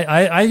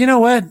I you know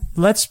what?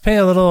 Let's pay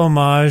a little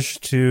homage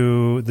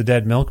to the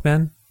Dead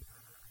Milkmen.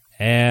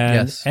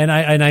 And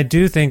I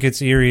do think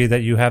it's eerie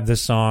that you have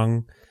this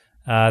song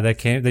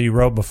that you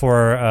wrote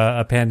before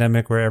a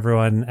pandemic where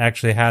everyone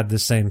actually had the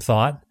same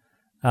thought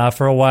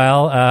for a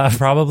while,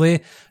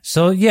 probably.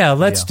 So yeah,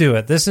 let's do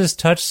it. This is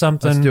Touch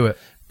Something. Let's do it.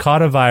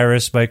 Caught a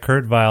Virus by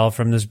Kurt Vile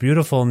from this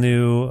beautiful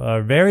new,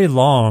 very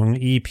long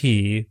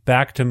EP,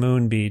 Back to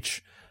Moon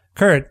Beach.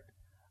 Kurt,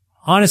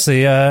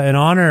 honestly, an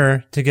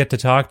honor to get to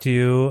talk to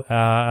you.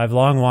 I've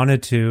long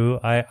wanted to.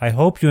 I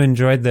hope you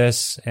enjoyed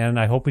this, and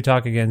I hope we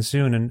talk again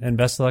soon, and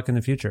best of luck in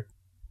the future.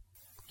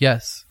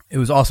 Yes, it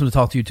was awesome to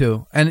talk to you,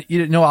 too. And,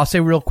 I'll say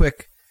real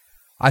quick,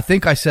 I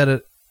think I said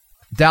it,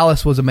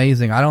 Dallas was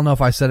amazing. I don't know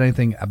if I said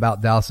anything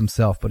about Dallas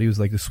himself, but he was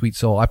like the sweet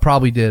soul. I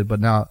probably did, but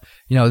now,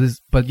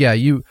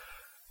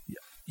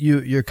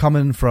 you're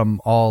coming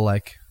from all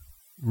like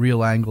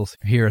real angles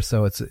here,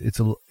 so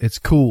it's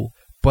cool.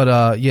 But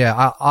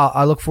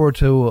I look forward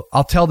to.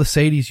 I'll tell the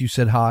Sadies you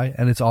said hi,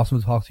 and it's awesome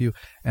to talk to you.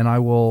 And I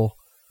will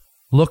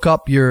look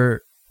up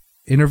your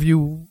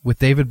interview with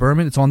David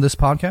Berman. It's on this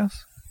podcast.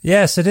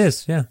 Yes, it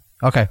is. Yeah.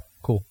 Okay.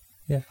 Cool.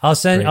 Yeah.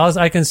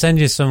 I can send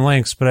you some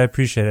links, but I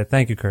appreciate it.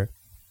 Thank you, Kurt.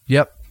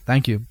 Yep.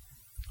 Thank you.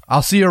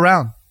 I'll see you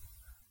around.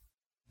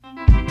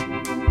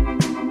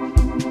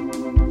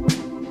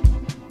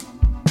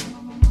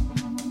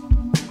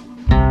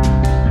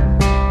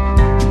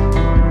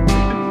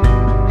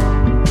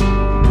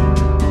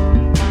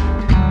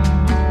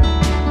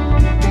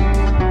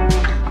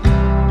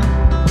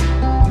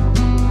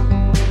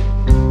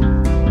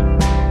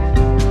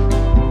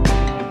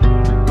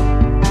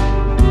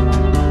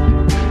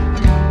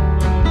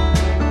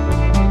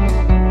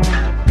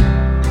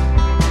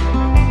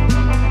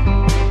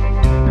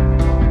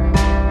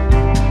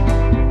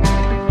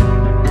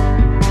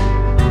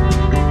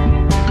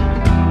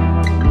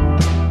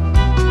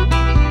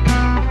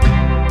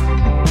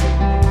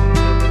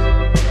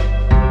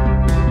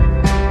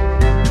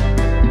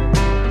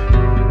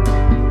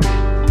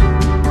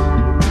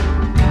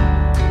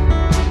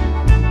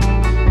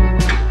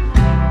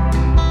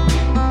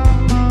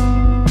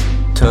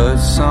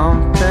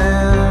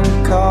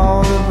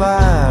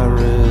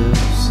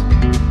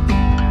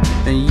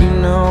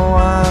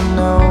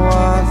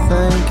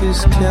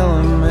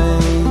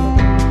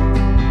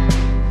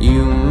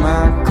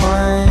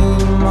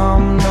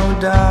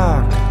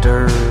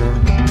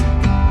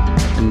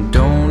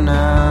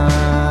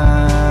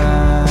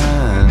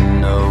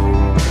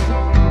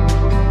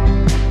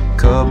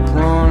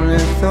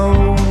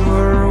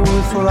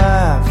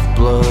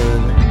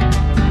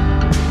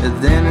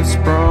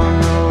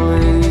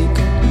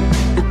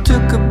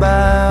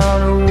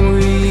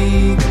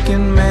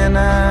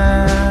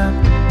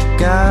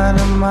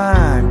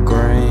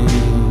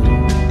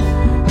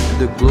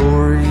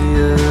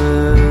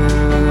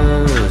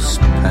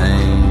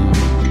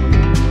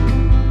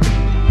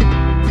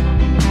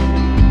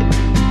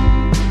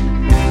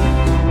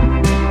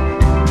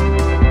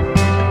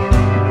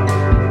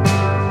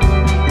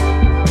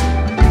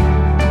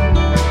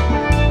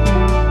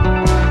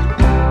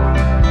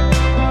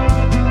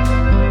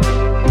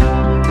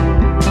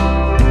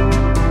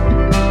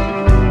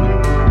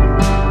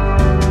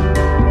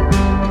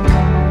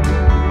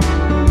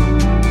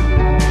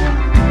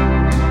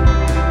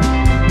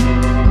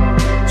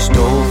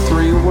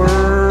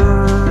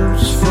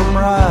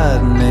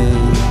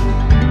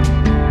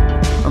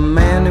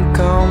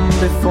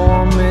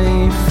 before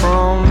me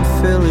from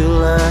Philly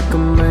like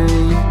me,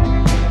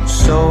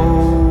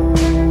 so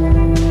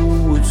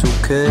it's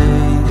okay.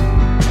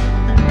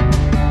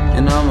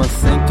 And I'm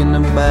thinking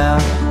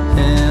about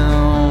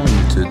him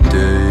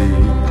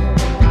today.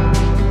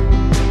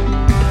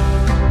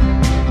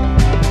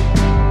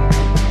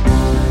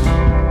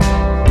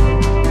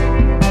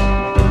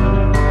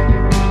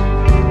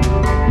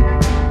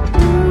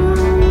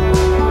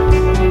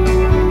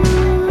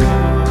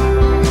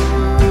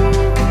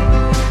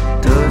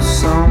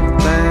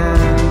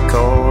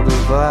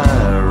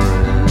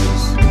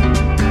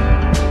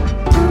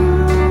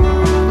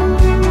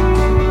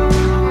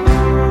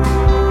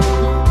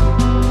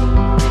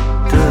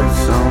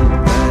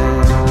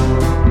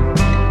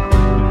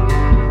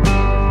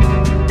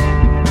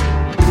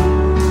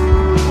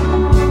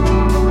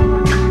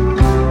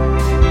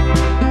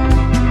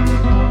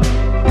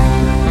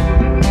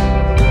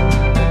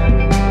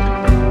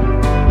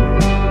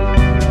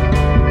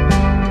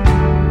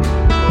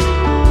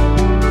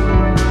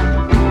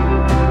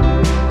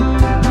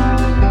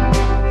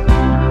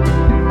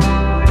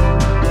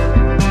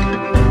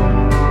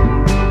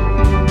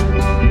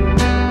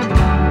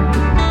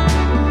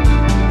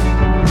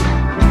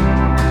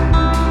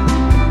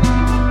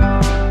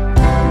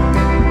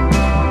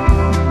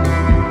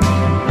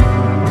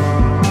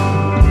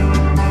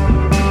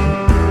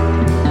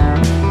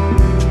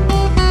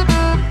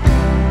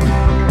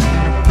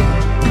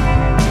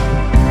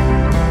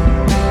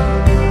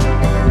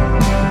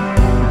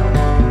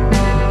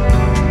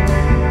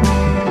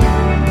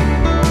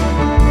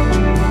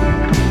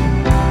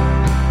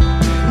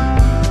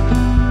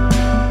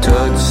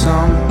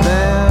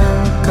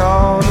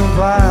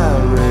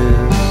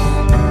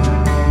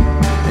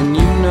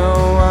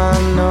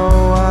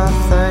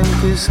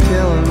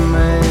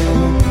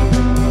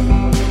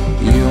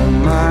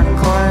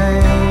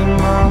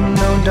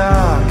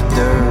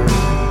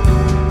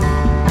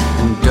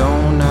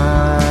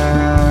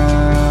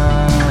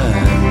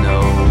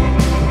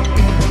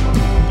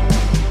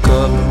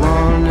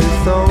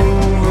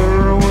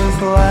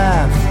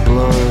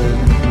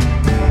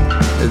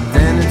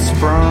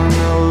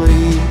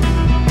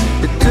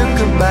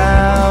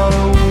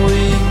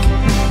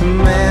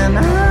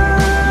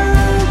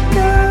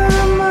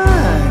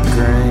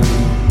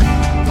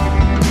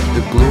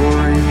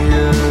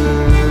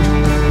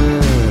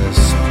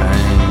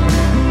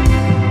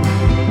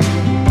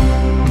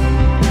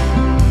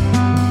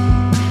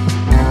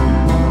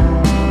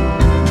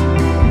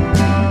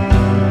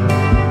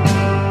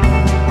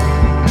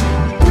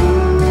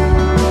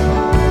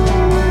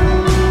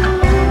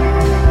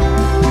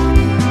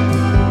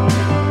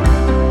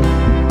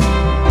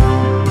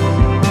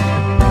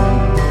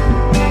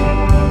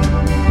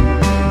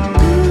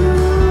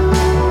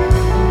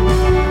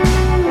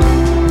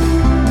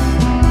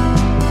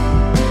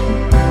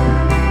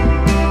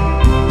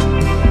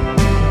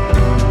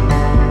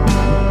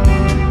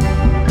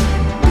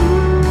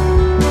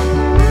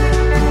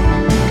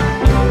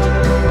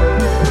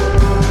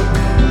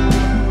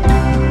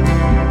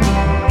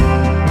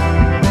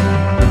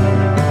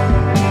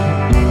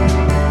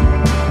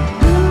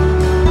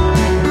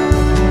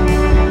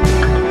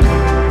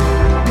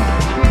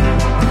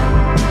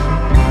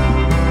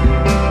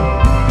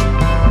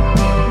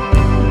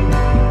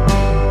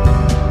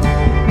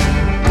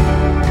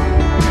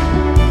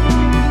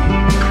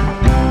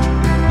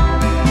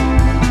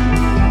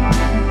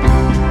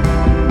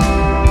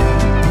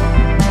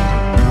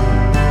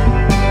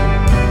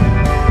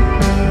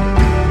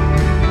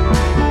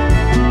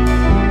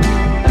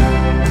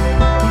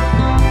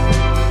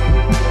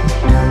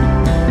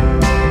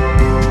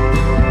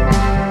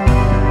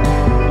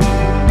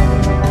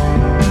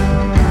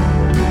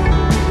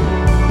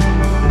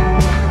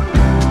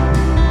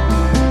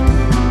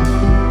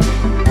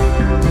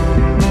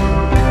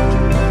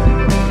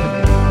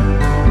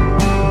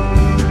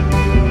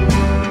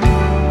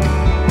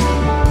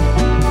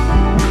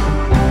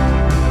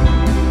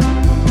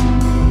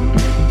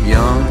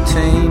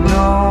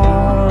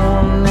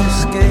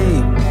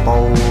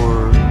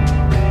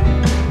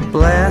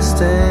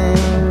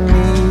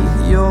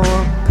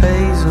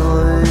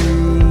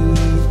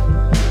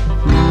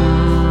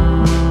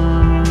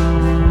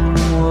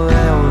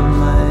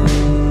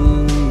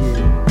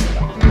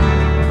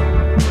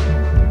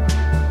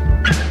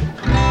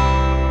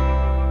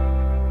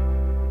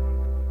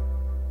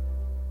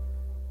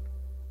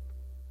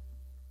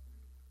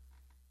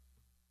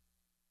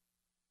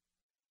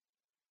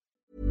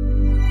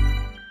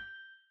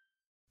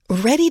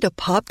 Ready to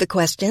pop the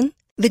question?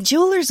 The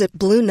jewelers at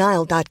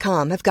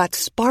BlueNile.com have got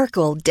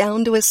sparkle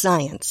down to a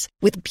science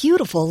with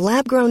beautiful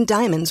lab-grown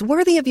diamonds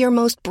worthy of your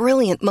most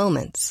brilliant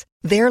moments.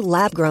 Their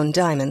lab-grown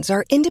diamonds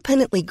are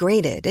independently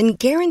graded and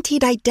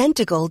guaranteed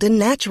identical to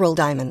natural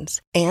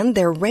diamonds, and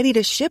they're ready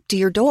to ship to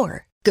your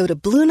door. Go to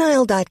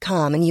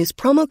BlueNile.com and use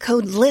promo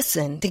code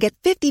LISTEN to get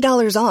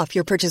 $50 off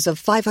your purchase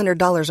of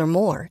 $500 or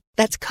more.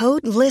 That's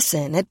code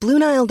LISTEN at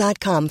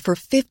BlueNile.com for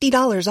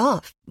 $50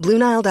 off.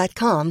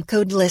 BlueNile.com,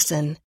 code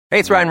LISTEN. Hey,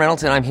 it's Ryan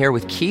Reynolds, and I'm here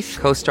with Keith,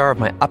 co-star of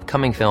my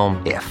upcoming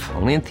film, If,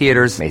 only in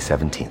theaters May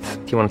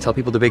 17th. Do you want to tell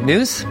people the big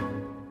news?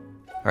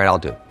 All right, I'll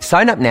do it.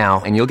 Sign up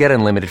now and you'll get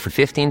unlimited for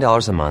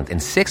 $15 a month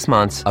and 6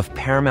 months of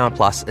Paramount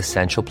Plus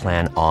Essential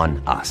Plan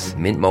on us.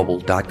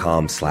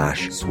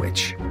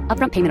 MintMobile.com/switch.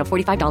 Upfront payment of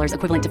 $45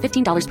 equivalent to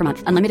 $15 per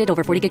month. Unlimited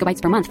over 40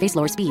 gigabytes per month. Face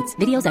lower speeds.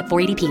 Videos at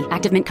 480p.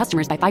 Active Mint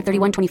customers by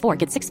 531.24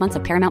 get 6 months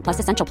of Paramount Plus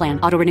Essential Plan.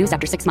 Auto renews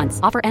after 6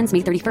 months. Offer ends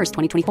May 31st,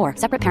 2024.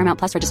 Separate Paramount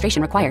Plus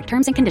registration required.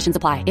 Terms and conditions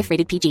apply if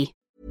rated PG.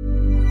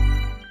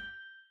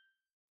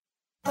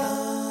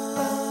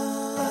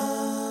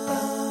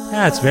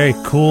 Yeah, it's very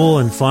cool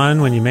and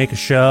fun when you make a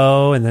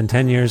show and then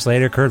 10 years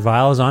later Kurt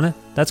Vile is on it.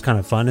 That's kind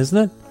of fun, isn't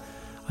it?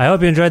 I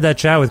hope you enjoyed that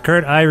chat with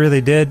Kurt. I really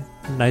did.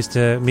 Nice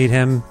to meet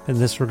him in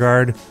this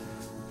regard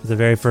for the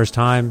very first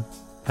time.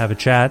 Have a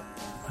chat.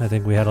 I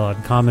think we had a lot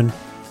in common.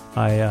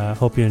 I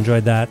hope you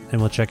enjoyed that,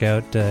 and we'll check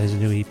out his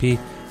new EP.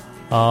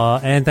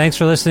 And thanks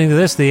for listening to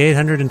this, the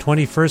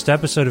 821st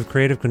episode of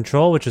Creative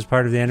Control, which is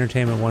part of the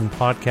Entertainment One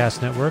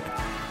podcast network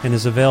and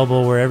is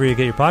available wherever you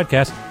get your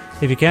podcasts.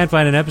 If you can't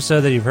find an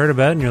episode that you've heard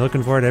about and you're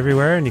looking for it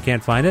everywhere and you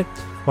can't find it,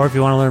 or if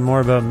you want to learn more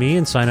about me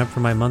and sign up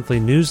for my monthly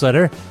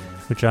newsletter,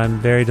 which I'm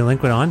very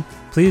delinquent on,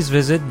 please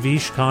visit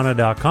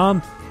vishkhanna.com.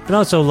 You can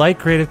also like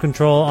Creative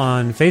Control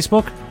on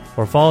Facebook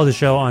or follow the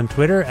show on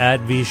Twitter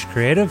at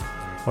vishcreative,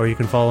 or you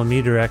can follow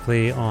me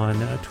directly on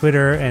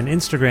Twitter and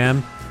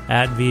Instagram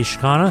at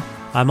vishkhanna.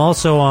 I'm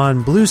also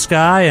on Blue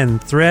Sky and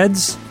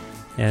Threads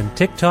and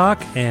TikTok,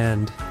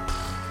 and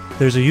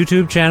there's a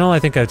YouTube channel. I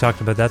think I've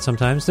talked about that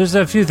sometimes. There's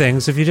a few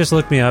things. If you just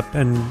look me up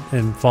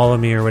and follow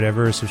me or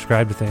whatever, or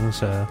subscribe to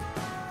things,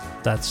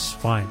 that's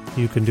fine.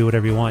 You can do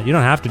whatever you want. You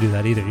don't have to do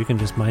that either. You can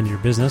just mind your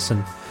business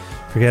and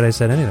forget I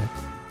said anything.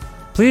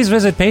 Please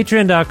visit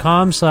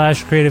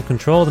patreon.com/creative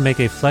control to make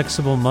a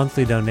flexible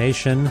monthly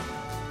donation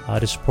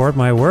to support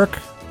my work.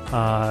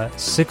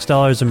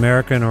 $6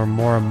 American or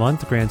more a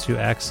month grants you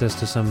access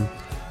to some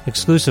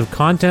exclusive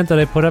content that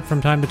I put up from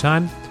time to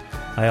time.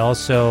 I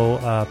also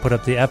put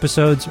up the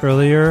episodes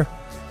earlier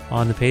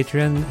on the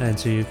Patreon, and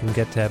so you can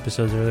get to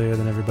episodes earlier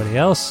than everybody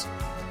else.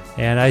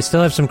 And I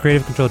still have some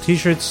Creative Control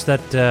t-shirts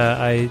that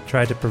I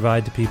try to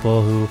provide to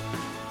people who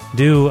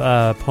do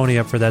pony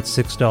up for that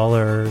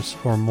 $6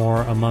 or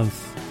more a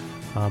month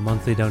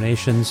monthly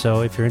donation.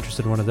 So if you're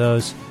interested in one of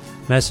those,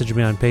 message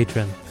me on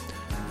Patreon.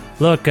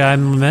 Look,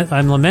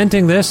 I'm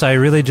lamenting this. I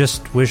really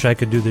just wish I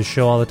could do this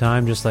show all the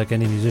time, just like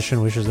any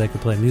musician wishes they could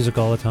play music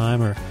all the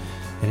time, or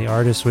any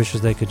artist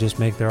wishes they could just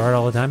make their art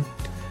all the time.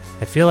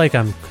 I feel like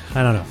I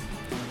don't know.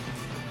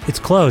 It's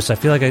close. I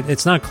feel like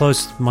it's not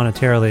close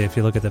monetarily if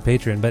you look at the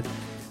Patreon, but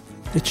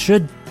it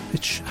should, I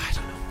don't know.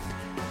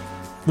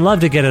 I'd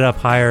love to get it up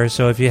higher,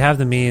 so if you have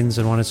the means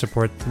and want to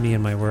support me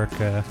and my work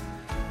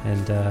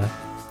and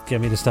get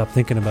me to stop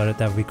thinking about it,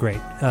 that would be great.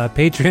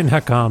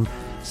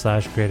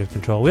 Patreon.com/creative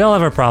control. We all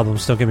have our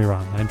problems, don't get me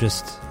wrong.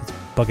 It's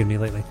bugging me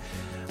lately.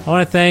 I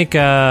want to thank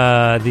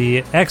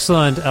the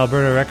excellent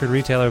Alberta record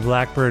retailer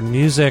Blackbird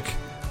Music,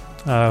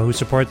 who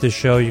support this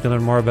show. You can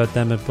learn more about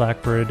them at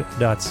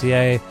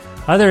blackbird.ca.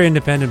 Other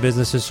independent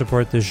businesses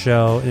support this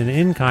show in an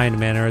in-kind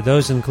manner.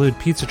 Those include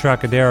Pizza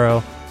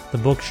Trocadero, The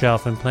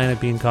Bookshelf, and Planet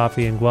Bean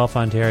Coffee in Guelph,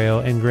 Ontario,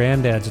 and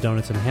Granddad's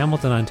Donuts in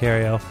Hamilton,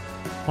 Ontario.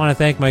 I want to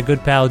thank my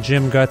good pal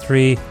Jim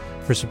Guthrie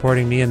for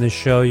supporting me in this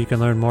show. You can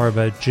learn more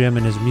about Jim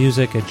and his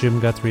music at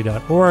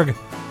jimguthrie.org.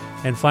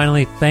 And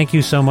finally, thank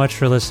you so much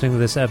for listening to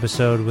this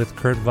episode with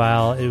Kurt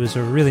Vile. It was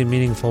a really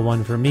meaningful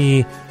one for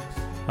me.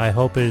 I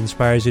hope it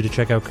inspires you to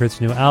check out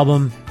Kurt's new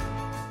album.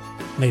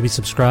 Maybe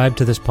subscribe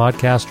to this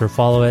podcast or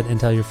follow it and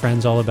tell your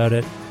friends all about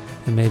it,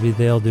 and maybe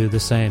they'll do the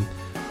same.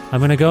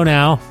 I'm going to go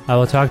now. I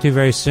will talk to you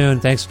very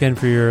soon. Thanks again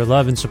for your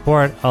love and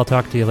support. I'll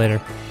talk to you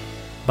later.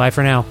 Bye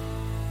for now.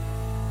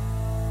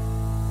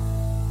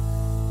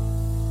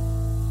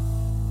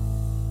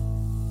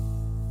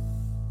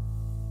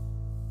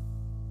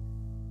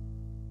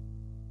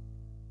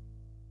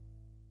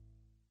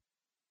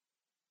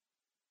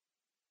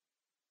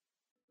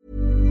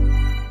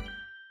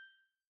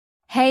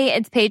 Hey,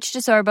 it's Paige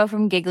DeSorbo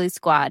from Giggly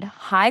Squad.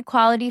 High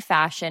quality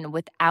fashion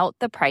without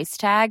the price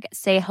tag.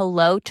 Say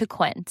hello to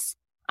Quince.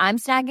 I'm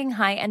snagging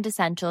high-end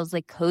essentials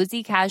like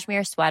cozy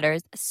cashmere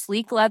sweaters,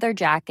 sleek leather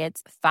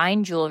jackets,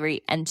 fine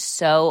jewelry, and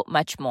so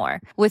much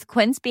more. With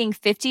Quince being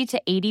 50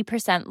 to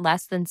 80%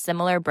 less than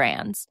similar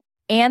brands.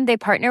 And they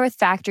partner with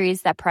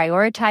factories that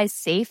prioritize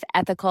safe,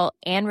 ethical,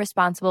 and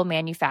responsible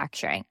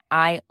manufacturing.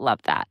 I love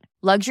that.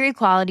 Luxury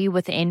quality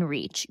within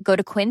reach. Go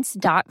to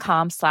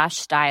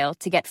quince.com/style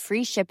to get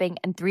free shipping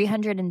and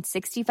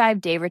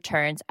 365-day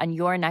returns on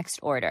your next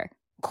order.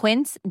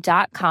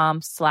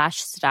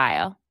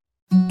 Quince.com/style.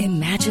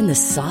 Imagine the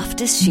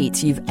softest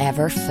sheets you've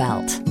ever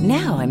felt.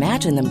 Now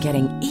imagine them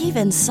getting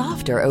even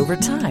softer over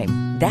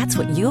time. That's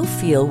what you'll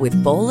feel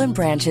with Boll &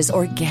 Branch's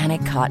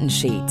organic cotton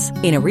sheets.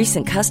 In a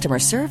recent customer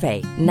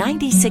survey,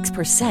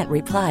 96%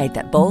 replied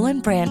that Boll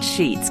 & Branch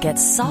sheets get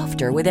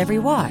softer with every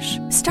wash.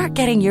 Start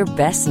getting your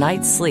best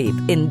night's sleep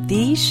in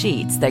these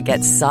sheets that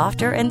get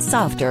softer and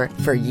softer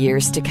for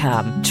years to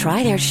come.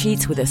 Try their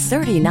sheets with a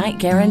 30-night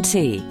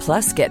guarantee.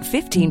 Plus, get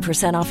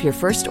 15% off your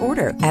first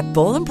order at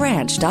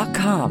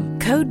bollandbranch.com.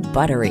 Code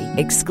BUTTERY.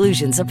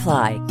 Exclusions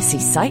apply. See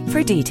site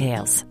for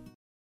details.